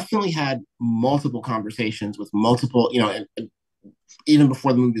 And I definitely had multiple conversations with multiple, and even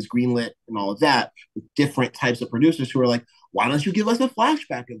before the movie was greenlit and all of that, with different types of producers who were like, why don't you give us a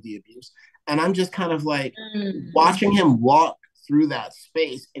flashback of the abuse? And I'm just kind of like watching him walk through that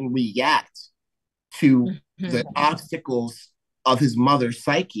space and react to the obstacles of his mother's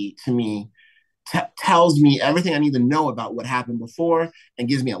psyche to me tells me everything I need to know about what happened before and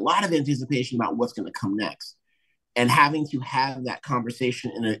gives me a lot of anticipation about what's going to come next. And having to have that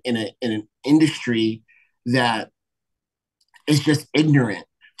conversation in an industry that is just ignorant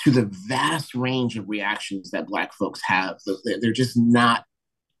to the vast range of reactions that Black folks have. They're just not,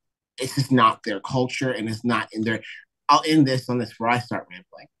 it's just not their culture, and it's not in their, I'll end this on this where I start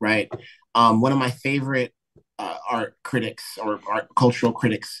rambling, right? One of my favorite art critics or art cultural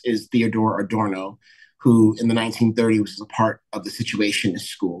critics is Theodore Adorno, who in the 1930s was a part of the Situationist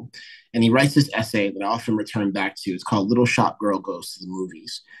school. And he writes this essay that I often return back to. It's called Little Shop Girl Goes to the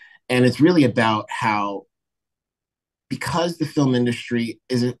Movies. And it's really about how, because the film industry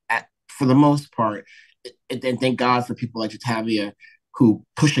is, for the most part, and thank God for people like Jatavia who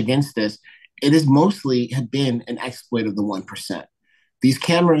push against this, it is mostly have been an exploit of the 1%. These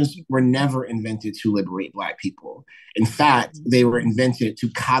cameras were never invented to liberate Black people. In fact, they were invented to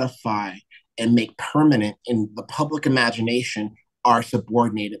codify and make permanent in the public imagination our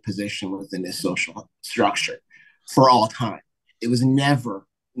subordinated position within this social structure for all time. It was never,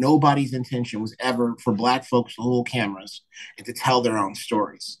 nobody's intention was ever for Black folks to hold cameras and to tell their own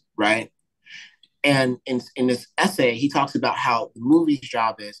stories, right? And in this essay, he talks about how the movie's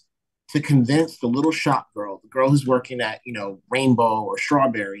job is to convince the little shop girl, the girl who's working at, Rainbow or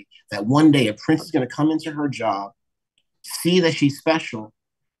Strawberry, that one day a prince is going to come into her job, see that she's special,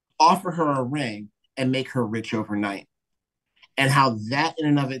 offer her a ring, and make her rich overnight. And how that in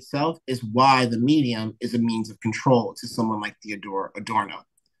and of itself is why the medium is a means of control to someone like Theodore Adorno.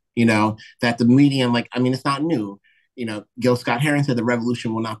 That the medium, it's not new. Gil Scott-Heron said the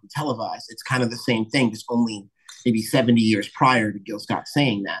revolution will not be televised. It's kind of the same thing, just only maybe 70 years prior to Gil Scott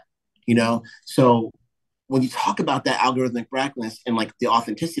saying that. So when you talk about that algorithmic blackness and the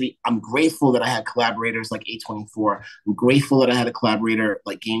authenticity, I'm grateful that I had collaborators like A24. I'm grateful that I had a collaborator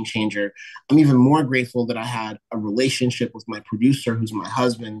like Game Changer. I'm even more grateful that I had a relationship with my producer, who's my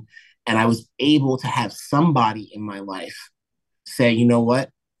husband, and I was able to have somebody in my life say, you know what,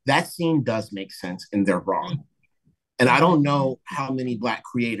 that scene does make sense and they're wrong. And I don't know how many Black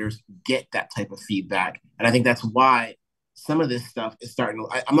creators get that type of feedback. And I think that's why some of this stuff is starting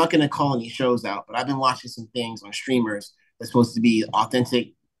to, I'm not going to call any shows out, but I've been watching some things on streamers that's supposed to be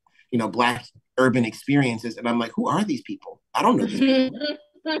authentic, Black urban experiences. And I'm like, who are these people? I don't know these people.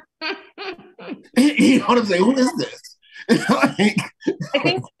 You know what I'm saying? Who is this? I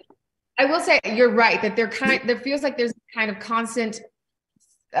think I will say you're right, that there feels like there's kind of constant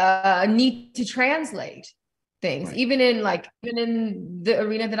need to translate things, right. even in the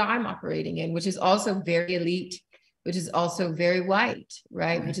arena that I'm operating in, which is also very elite, which is also very white,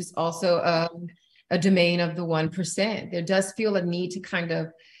 right? Which is also a domain of the 1%. There does feel a need to kind of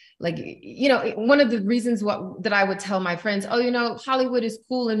one of the reasons that I would tell my friends, Hollywood is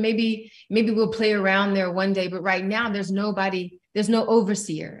cool and maybe we'll play around there one day. But right now there's no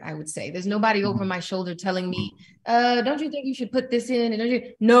overseer, I would say. There's nobody over my shoulder telling me, don't you think you should put this in?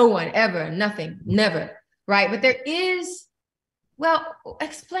 And no one, ever, nothing, never, right? But there is, well,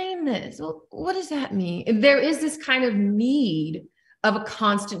 explain this. Well, what does that mean? There is this kind of need of a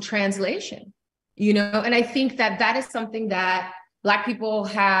constant translation, and I think that is something that Black people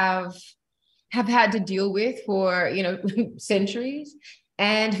have had to deal with for, centuries,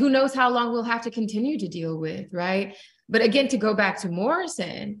 and who knows how long we'll have to continue to deal with, right? But again, to go back to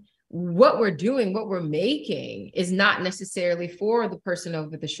Morrison, what we're doing, what we're making is not necessarily for the person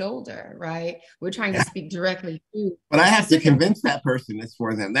over the shoulder, right? We're trying to speak directly to. But I have to convince that person it's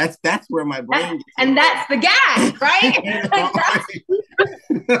for them. That's where my brain gets. And that's the gag, right?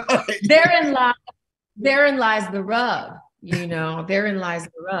 Therein lies the rub, therein lies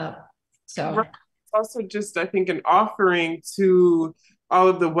the rub. So it's also just, I think, an offering to all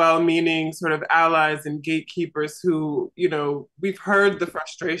of the well-meaning sort of allies and gatekeepers who, we've heard the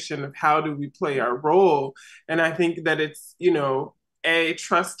frustration of how do we play our role. And I think that it's,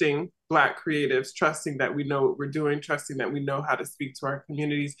 trusting Black creatives, trusting that we know what we're doing, trusting that we know how to speak to our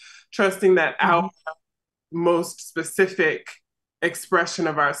communities, trusting that our most specific expression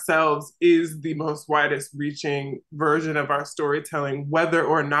of ourselves is the most widest reaching version of our storytelling, whether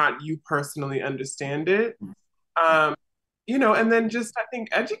or not you personally understand it. And then just, I think,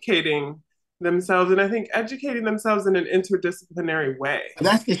 educating themselves, and I think educating themselves in an interdisciplinary way.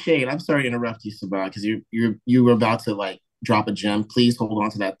 That's the shade. I'm sorry to interrupt you, Sabaah, because you were about to like drop a gem. Please hold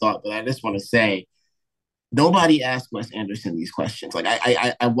on to that thought. But I just want to say, nobody asked Wes Anderson these questions. Like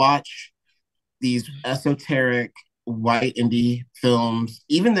I watch these esoteric white indie films,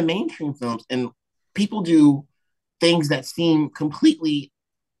 even the mainstream films, and people do things that seem completely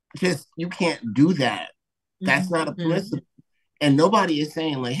just, you can't do that. That's not a permissible. And nobody is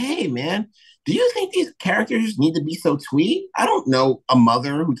saying like, hey man, do you think these characters need to be so twee? I don't know a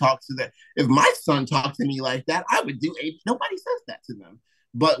mother who talks to that. If my son talked to me like that, I would do a. Nobody says that to them.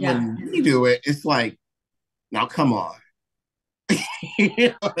 But when we do it, it's like, now come on.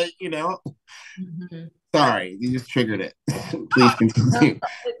 you know? Sorry, you just triggered it. Please continue.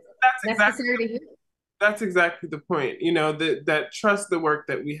 That's exactly the point. You know, that trust the work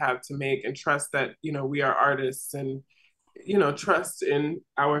that we have to make, and trust that, you know, we are artists, and, you know, trust in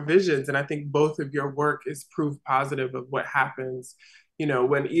our visions. And I think both of your work is proof positive of what happens, you know,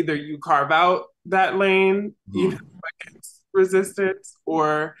 when either you carve out that lane, you know, against resistance,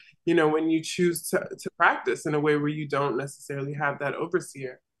 or, you know, when you choose to practice in a way where you don't necessarily have that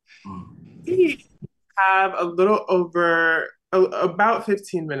overseer. We have a little over about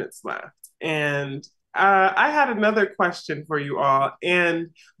 15 minutes left. And I had another question for you all,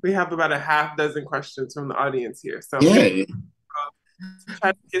 and we have about a half dozen questions from the audience here. So try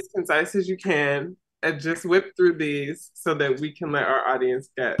to be as concise as you can and just whip through these so that we can let our audience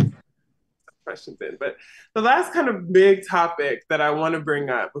get questions in. But the last kind of big topic that I want to bring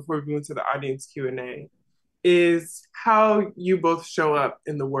up before we move to the audience Q&A is how you both show up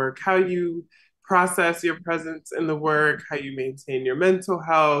in the work, how you process your presence in the work, how you maintain your mental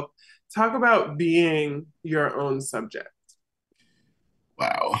health. Talk about being your own subject.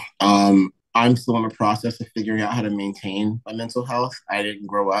 Wow. I'm still in the process of figuring out how to maintain my mental health. I didn't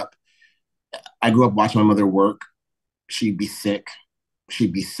grow up. I grew up watching my mother work. She'd be sick.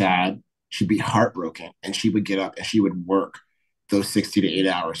 She'd be sad. She'd be heartbroken. And she would get up and she would work those 60 to 8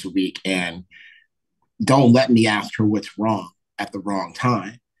 hours a week. And don't let me ask her what's wrong at the wrong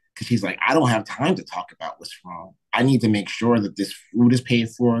time. Because she's like, I don't have time to talk about what's wrong. I need to make sure that this food is paid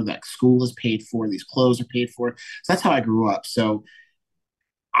for, that school is paid for, these clothes are paid for. So that's how I grew up. So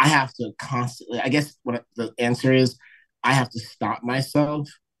I have to constantly, I guess what the answer is, I have to stop myself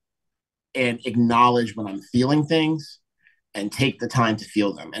and acknowledge when I'm feeling things and take the time to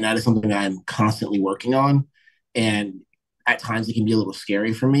feel them. And that is something that I'm constantly working on. And at times it can be a little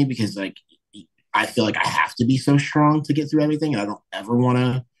scary for me because like, I feel like I have to be so strong to get through everything. And I don't ever want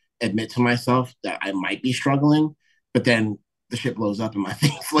to admit to myself that I might be struggling, but then the shit blows up in my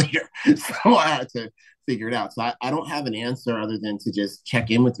face later. So I had to figure it out. So I don't have an answer other than to just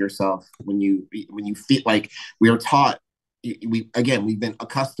check in with yourself when you feel like we are taught. We've been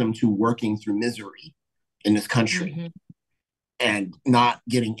accustomed to working through misery in this country and not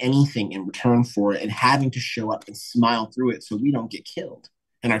getting anything in return for it and having to show up and smile through it so we don't get killed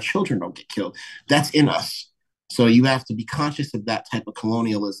and our children don't get killed. That's in us. So you have to be conscious of that type of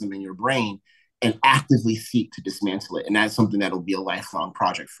colonialism in your brain and actively seek to dismantle it. And that's something that'll be a lifelong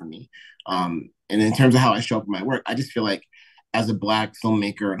project for me. And in terms of how I show up in my work, I just feel like as a Black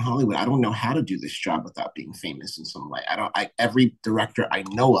filmmaker in Hollywood, I don't know how to do this job without being famous in some way. Every director I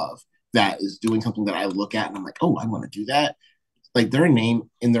know of that is doing something that I look at and I'm like, oh, I want to do that. Like their name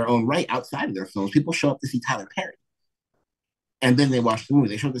in their own right outside of their films. People show up to see Tyler Perry. And then they watch the movie.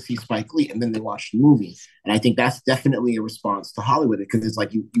 They show up to see Spike Lee, and then they watch the movie. And I think that's definitely a response to Hollywood, because it's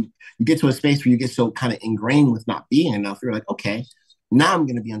like you get to a space where you get so kind of ingrained with not being enough. You're like, okay, now I'm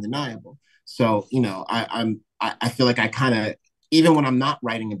going to be undeniable. So you know, I feel like I kind of, even when I'm not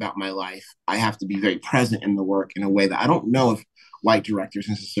writing about my life, I have to be very present in the work in a way that I don't know if white directors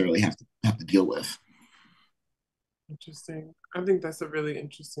necessarily have to deal with. Interesting. I think that's a really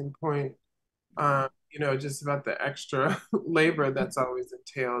interesting point. You know, just about the extra labor that's always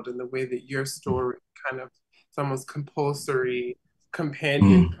entailed and the way that your story kind of, it's almost compulsory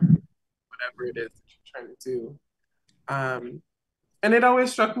companion, whatever it is that you're trying to do. And it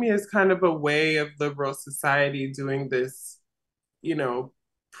always struck me as kind of a way of liberal society doing this, you know,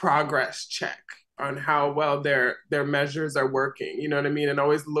 progress check on how well their measures are working, you know what I mean? And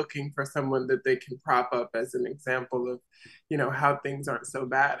always looking for someone that they can prop up as an example of, you know, how things aren't so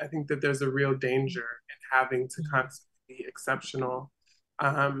bad. I think that there's a real danger in having to constantly be exceptional.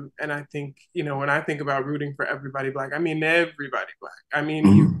 And I think, you know, when I think about rooting for everybody Black, I mean everybody Black. I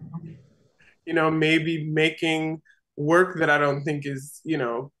mean, you know, maybe making work that I don't think is, you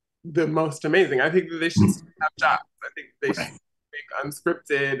know, the most amazing. I think that they should have jobs. I think they should make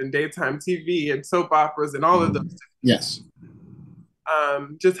unscripted and daytime TV and soap operas and all of those. Yes.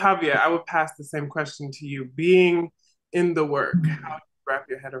 Just Javier, I would pass the same question to you. Being in the work, how do you wrap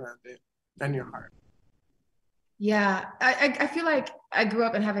your head around it and your heart? Yeah, I feel like I grew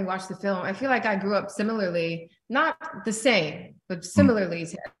up, and having watched the film, I feel like I grew up similarly, not the same, but similarly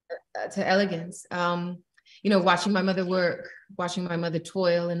to Elegance. Watching my mother work, watching my mother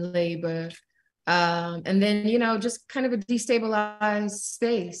toil and labor, and then, just kind of a destabilized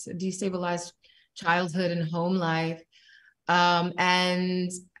space, a destabilized childhood and home life. And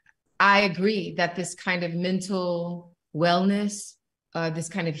I agree that this kind of mental wellness, this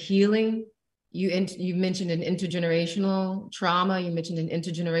kind of healing, you mentioned an intergenerational trauma, you mentioned an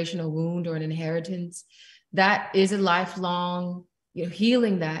intergenerational wound or an inheritance. That is a lifelong,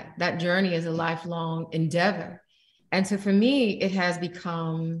 healing that journey is a lifelong endeavor. And so for me, it has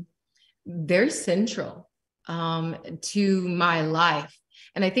become very central to my life.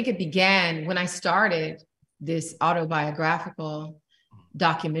 And I think it began when I started this autobiographical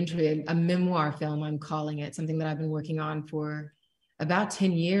documentary, a memoir film, I'm calling it, something that I've been working on for about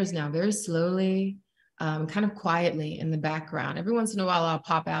 10 years now, very slowly, kind of quietly in the background. Every once in a while, I'll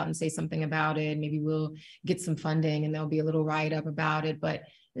pop out and say something about it. Maybe we'll get some funding and there'll be a little write-up about it, but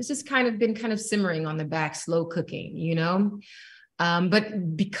it's just been simmering on the back, slow cooking,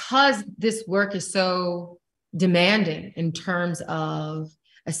 But because this work is so demanding in terms of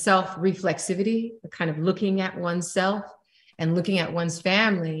a self-reflexivity, a kind of looking at oneself and looking at one's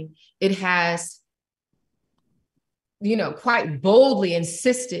family, it has, quite boldly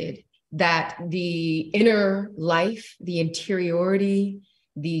insisted that the inner life, the interiority,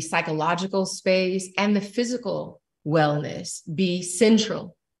 the psychological space, and the physical wellness be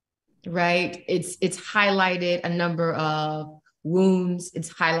central, right? It's highlighted a number of wounds.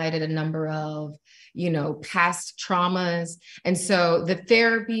 It's highlighted a number of, past traumas. And so the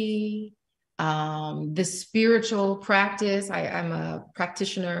therapy, the spiritual practice, I'm a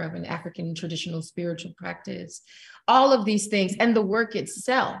practitioner of an African traditional spiritual practice, all of these things, and the work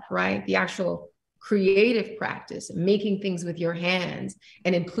itself, right? The actual creative practice, making things with your hands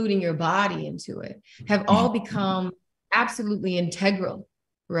and including your body into it, have all become absolutely integral,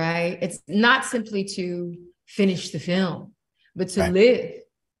 right? It's not simply to finish the film, but to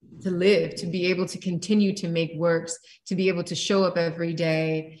live, to be able to continue to make works, to be able to show up every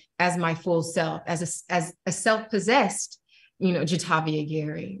day as my full self, as a self-possessed, Jatavia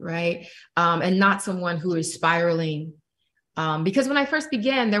Gary, right? And not someone who is spiraling. Because when I first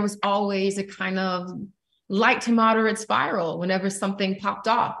began, there was always a kind of light to moderate spiral whenever something popped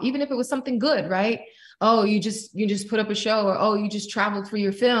off, even if it was something good, right? Oh, you just put up a show, or, oh, you just traveled for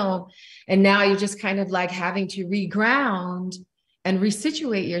your film. And now you're just kind of like having to reground and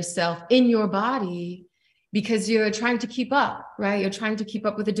resituate yourself in your body because you're trying to keep up, right? You're trying to keep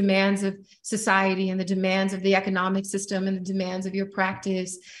up with the demands of society and the demands of the economic system and the demands of your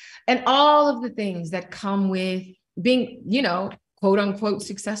practice and all of the things that come with being, quote unquote,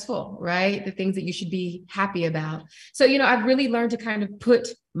 successful, right? The things that you should be happy about. So, I've really learned to kind of put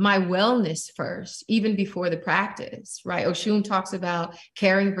my wellness first, even before the practice, right? Oshun talks about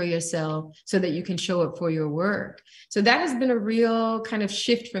caring for yourself so that you can show up for your work. So that has been a real kind of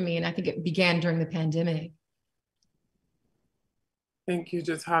shift for me. And I think it began during the pandemic. Thank you,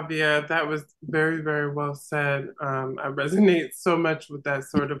 Jatavia. That was very, very well said. I resonate so much with that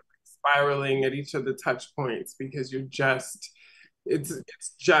sort of spiraling at each of the touch points because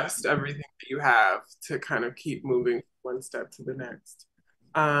it's just everything that you have to kind of keep moving one step to the next.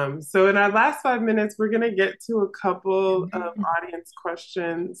 So in our last 5 minutes, we're going to get to a couple of audience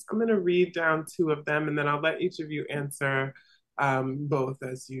questions. I'm going to read down 2 of them, and then I'll let each of you answer both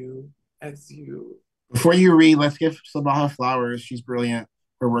as you. Before you read, let's give Sabaah flowers. She's brilliant.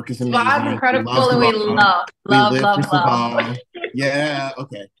 Her work is amazing. Sabaah's incredible, and we love. Yeah,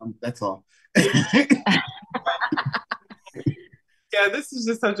 okay. That's all. Yeah, this is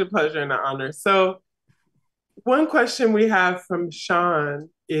just such a pleasure and an honor. So one question we have from Sean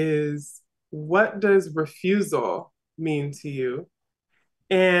is, what does refusal mean to you?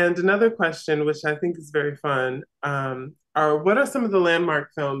 And another question, which I think is very fun, are what are some of the landmark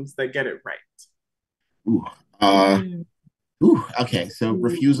films that get it right? Okay. So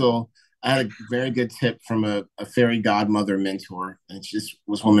refusal, I had a very good tip from a fairy godmother mentor, and she just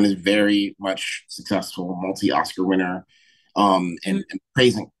was woman is very much successful, multi-Oscar winner, and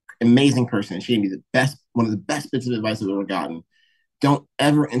praising, amazing person. She gave me one of the best bits of advice I've ever gotten. Don't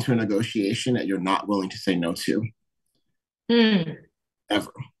ever enter a negotiation that you're not willing to say no to.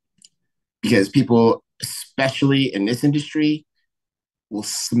 Ever. Because people, especially in this industry, will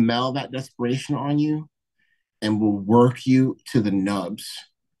smell that desperation on you and will work you to the nubs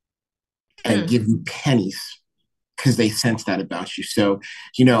and give you pennies because they sense that about you. So,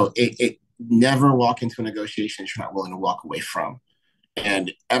 you know, it never walk into a negotiation that you're not willing to walk away from.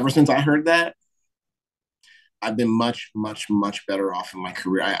 And ever since I heard that, I've been much, much, much better off in my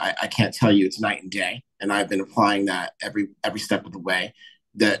career. I can't tell you, it's night and day, and I've been applying that every step of the way.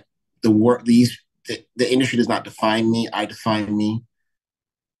 That the industry does not define me. I define me.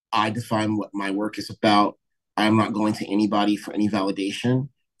 I define what my work is about. I'm not going to anybody for any validation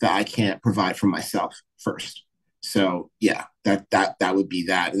that I can't provide for myself first. So yeah, that would be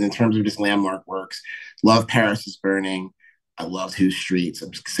that. And in terms of just landmark works, love Paris is Burning. I loved Whose Streets.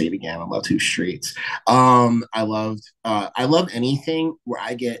 I'm just gonna say it again. I loved Whose Streets. I love anything where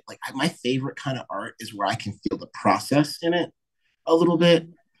I get like my favorite kind of art is where I can feel the process in it a little bit,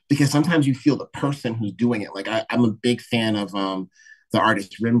 because sometimes you feel the person who's doing it. Like I'm a big fan of the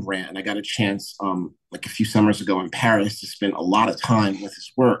artist Rembrandt, and I got a chance like a few summers ago in Paris to spend a lot of time with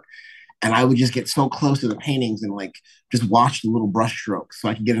his work. And I would just get so close to the paintings and like just watch the little brush strokes so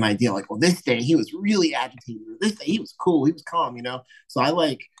I could get an idea like, well, this day he was really agitated, or this day he was cool, he was calm, you know? So I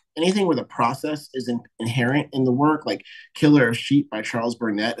like anything where the process is inherent in the work. Like Killer of Sheep by Charles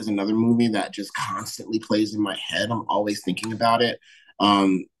Burnett is another movie that just constantly plays in my head. I'm always thinking about it.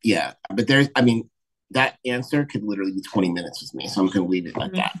 Yeah, but that answer could literally be 20 minutes with me. So I'm going to leave it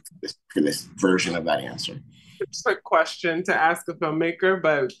like that for this version of that answer. It's a question to ask a filmmaker,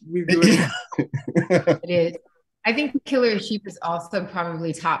 but we do it. It is. I think Killer of Sheep is also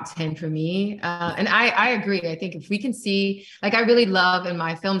probably top 10 for me. And I agree. I think if we can see, like I really love in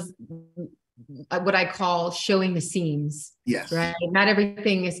my films, what I call showing the seams. Yes. Right. Not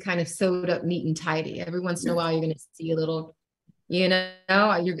everything is kind of sewed up neat and tidy. Every once in a while, you're going to see a little, you know,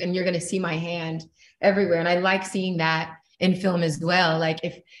 you're going to see my hand everywhere. And I like seeing that in film as well. Like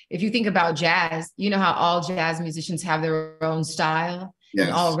if you think about jazz, you know how all jazz musicians have their own style, yes,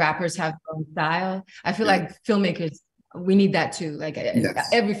 and all rappers have their own style. I feel like filmmakers, we need that too. Like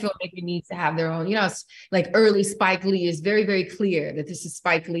every filmmaker needs to have their own, you know, it's like early Spike Lee is very, very clear that this is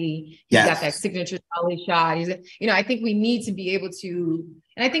Spike Lee. He's got that signature Dolly shot. He's, you know, I think we need to be able to,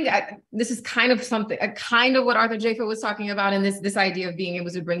 and I think this is kind of something, kind of what Arthur Jafa was talking about in this idea of being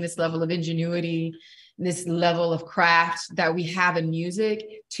able to bring this level of ingenuity, this level of craft that we have in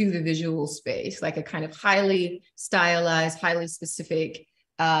music to the visual space, like a kind of highly stylized, highly specific,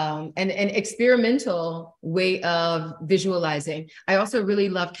 and experimental way of visualizing. I also really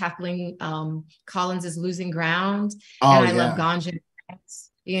love Kathleen Collins's Losing Ground, and I love Ganja.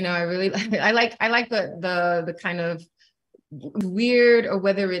 You know, I like the kind of weird, or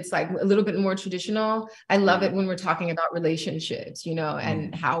whether it's like a little bit more traditional. I love it when we're talking about relationships, you know,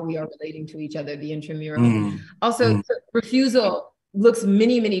 and how we are relating to each other, the intramural. Also, Refusal looks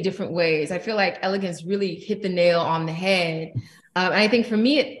many, many different ways. I feel like Elegance really hit the nail on the head. And I think for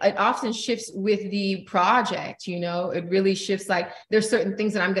me, it often shifts with the project, you know, it really shifts. Like there's certain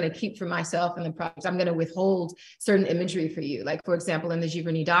things that I'm going to keep for myself in the project. I'm going to withhold certain imagery for you. Like, for example, in the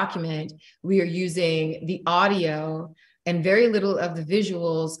Giverny document, we are using the audio and very little of the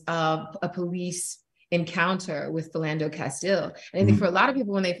visuals of a police encounter with Philando Castile. And I think for a lot of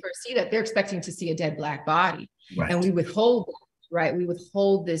people, when they first see that, they're expecting to see a dead Black body. Right. And we withhold, right? We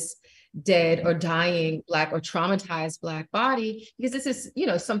withhold this dead or dying Black or traumatized Black body, because this is, you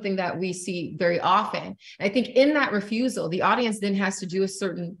know, something that we see very often. And I think in that refusal, the audience then has to do a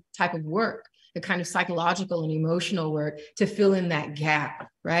certain type of work, the kind of psychological and emotional work to fill in that gap,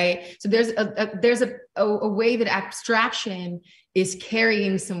 right? So there's a way that abstraction is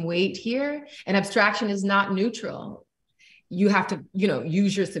carrying some weight here, and abstraction is not neutral. You have to, you know,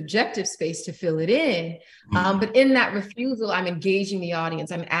 use your subjective space to fill it in. But in that refusal, I'm engaging the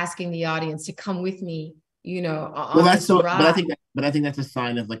audience. I'm asking the audience to come with me, you know. Well, that's so. But I think that's a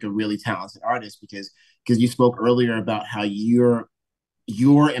sign of like a really talented artist, because you spoke earlier about how you're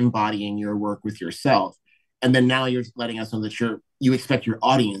embodying your work with yourself, and then now you're letting us know that you expect your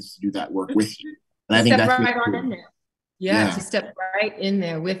audience to do that work with you. And I think that's right on in there. Yeah, to step right in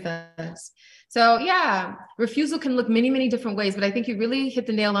there with us. So yeah, refusal can look many, many different ways, but I think you really hit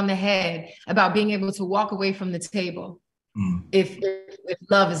the nail on the head about being able to walk away from the table if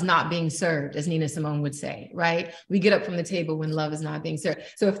love is not being served, as Nina Simone would say, right? We get up from the table when love is not being served.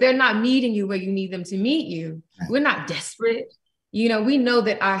 So if they're not meeting you where you need them to meet you, we're not desperate. You know, we know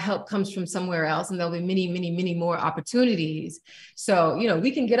that our help comes from somewhere else, and there'll be many, many, many more opportunities. So, you know,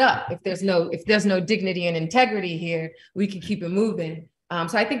 we can get up if there's no dignity and integrity here, we can keep it moving.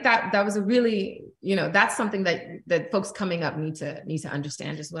 So I think that was a really, you know, that's something that folks coming up need to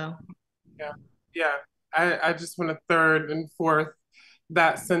understand as well. Yeah. I just want to third and fourth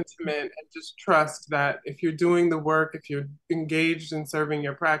that sentiment and just trust that if you're doing the work, if you're engaged in serving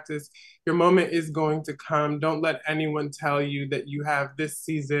your practice, your moment is going to come. Don't let anyone tell you that you have this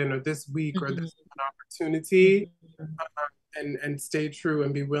season or this week or this opportunity, and stay true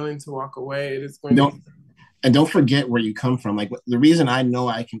and be willing to walk away. It is going to be. And don't forget where you come from. Like, the reason I know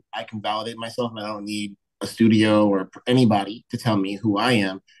I can validate myself and I don't need a studio or anybody to tell me who I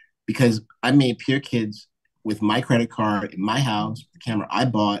am, because I made Peer Kids with my credit card in my house, the camera I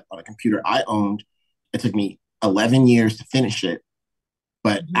bought on a computer I owned. It took me 11 years to finish it.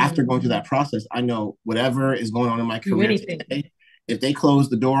 But after going through that process, I know whatever is going on in my career today, if they close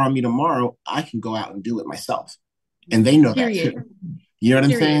the door on me tomorrow, I can go out and do it myself. And they know that too. You know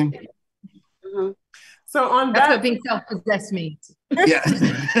what I'm saying? Mm-hmm. So on that's what being self-possessed means. Yeah.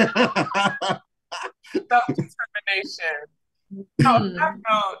 Self-determination. On that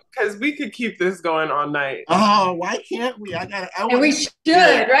note, because we could keep this going all night. Oh, why can't we? And we should,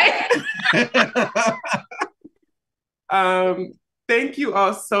 right? Thank you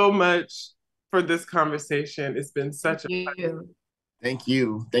all so much for this conversation. It's been such a pleasure. Thank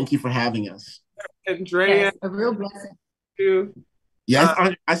you. Thank you for having us. Andrea. Yes, a real blessing. You. Yes,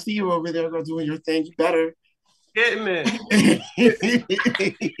 I see you over there doing your thing. You better. Getting it.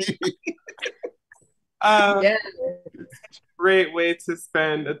 Yeah. Such a great way to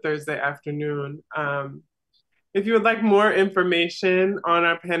spend a Thursday afternoon. If you would like more information on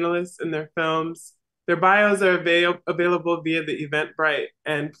our panelists and their films, their bios are available via the Eventbrite.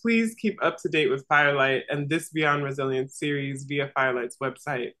 And please keep up to date with Firelight and this Beyond Resilience series via Firelight's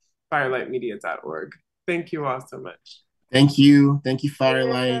website, firelightmedia.org. Thank you all so much. Thank you. Thank you,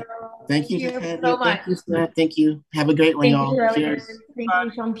 Firelight. Thank you so much. Thank you. Have a great one, y'all. Cheers. Thank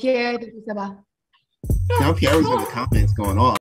you, Jean-Pierre. Thank you, Sabaah. Jean-Pierre was in the comments going on.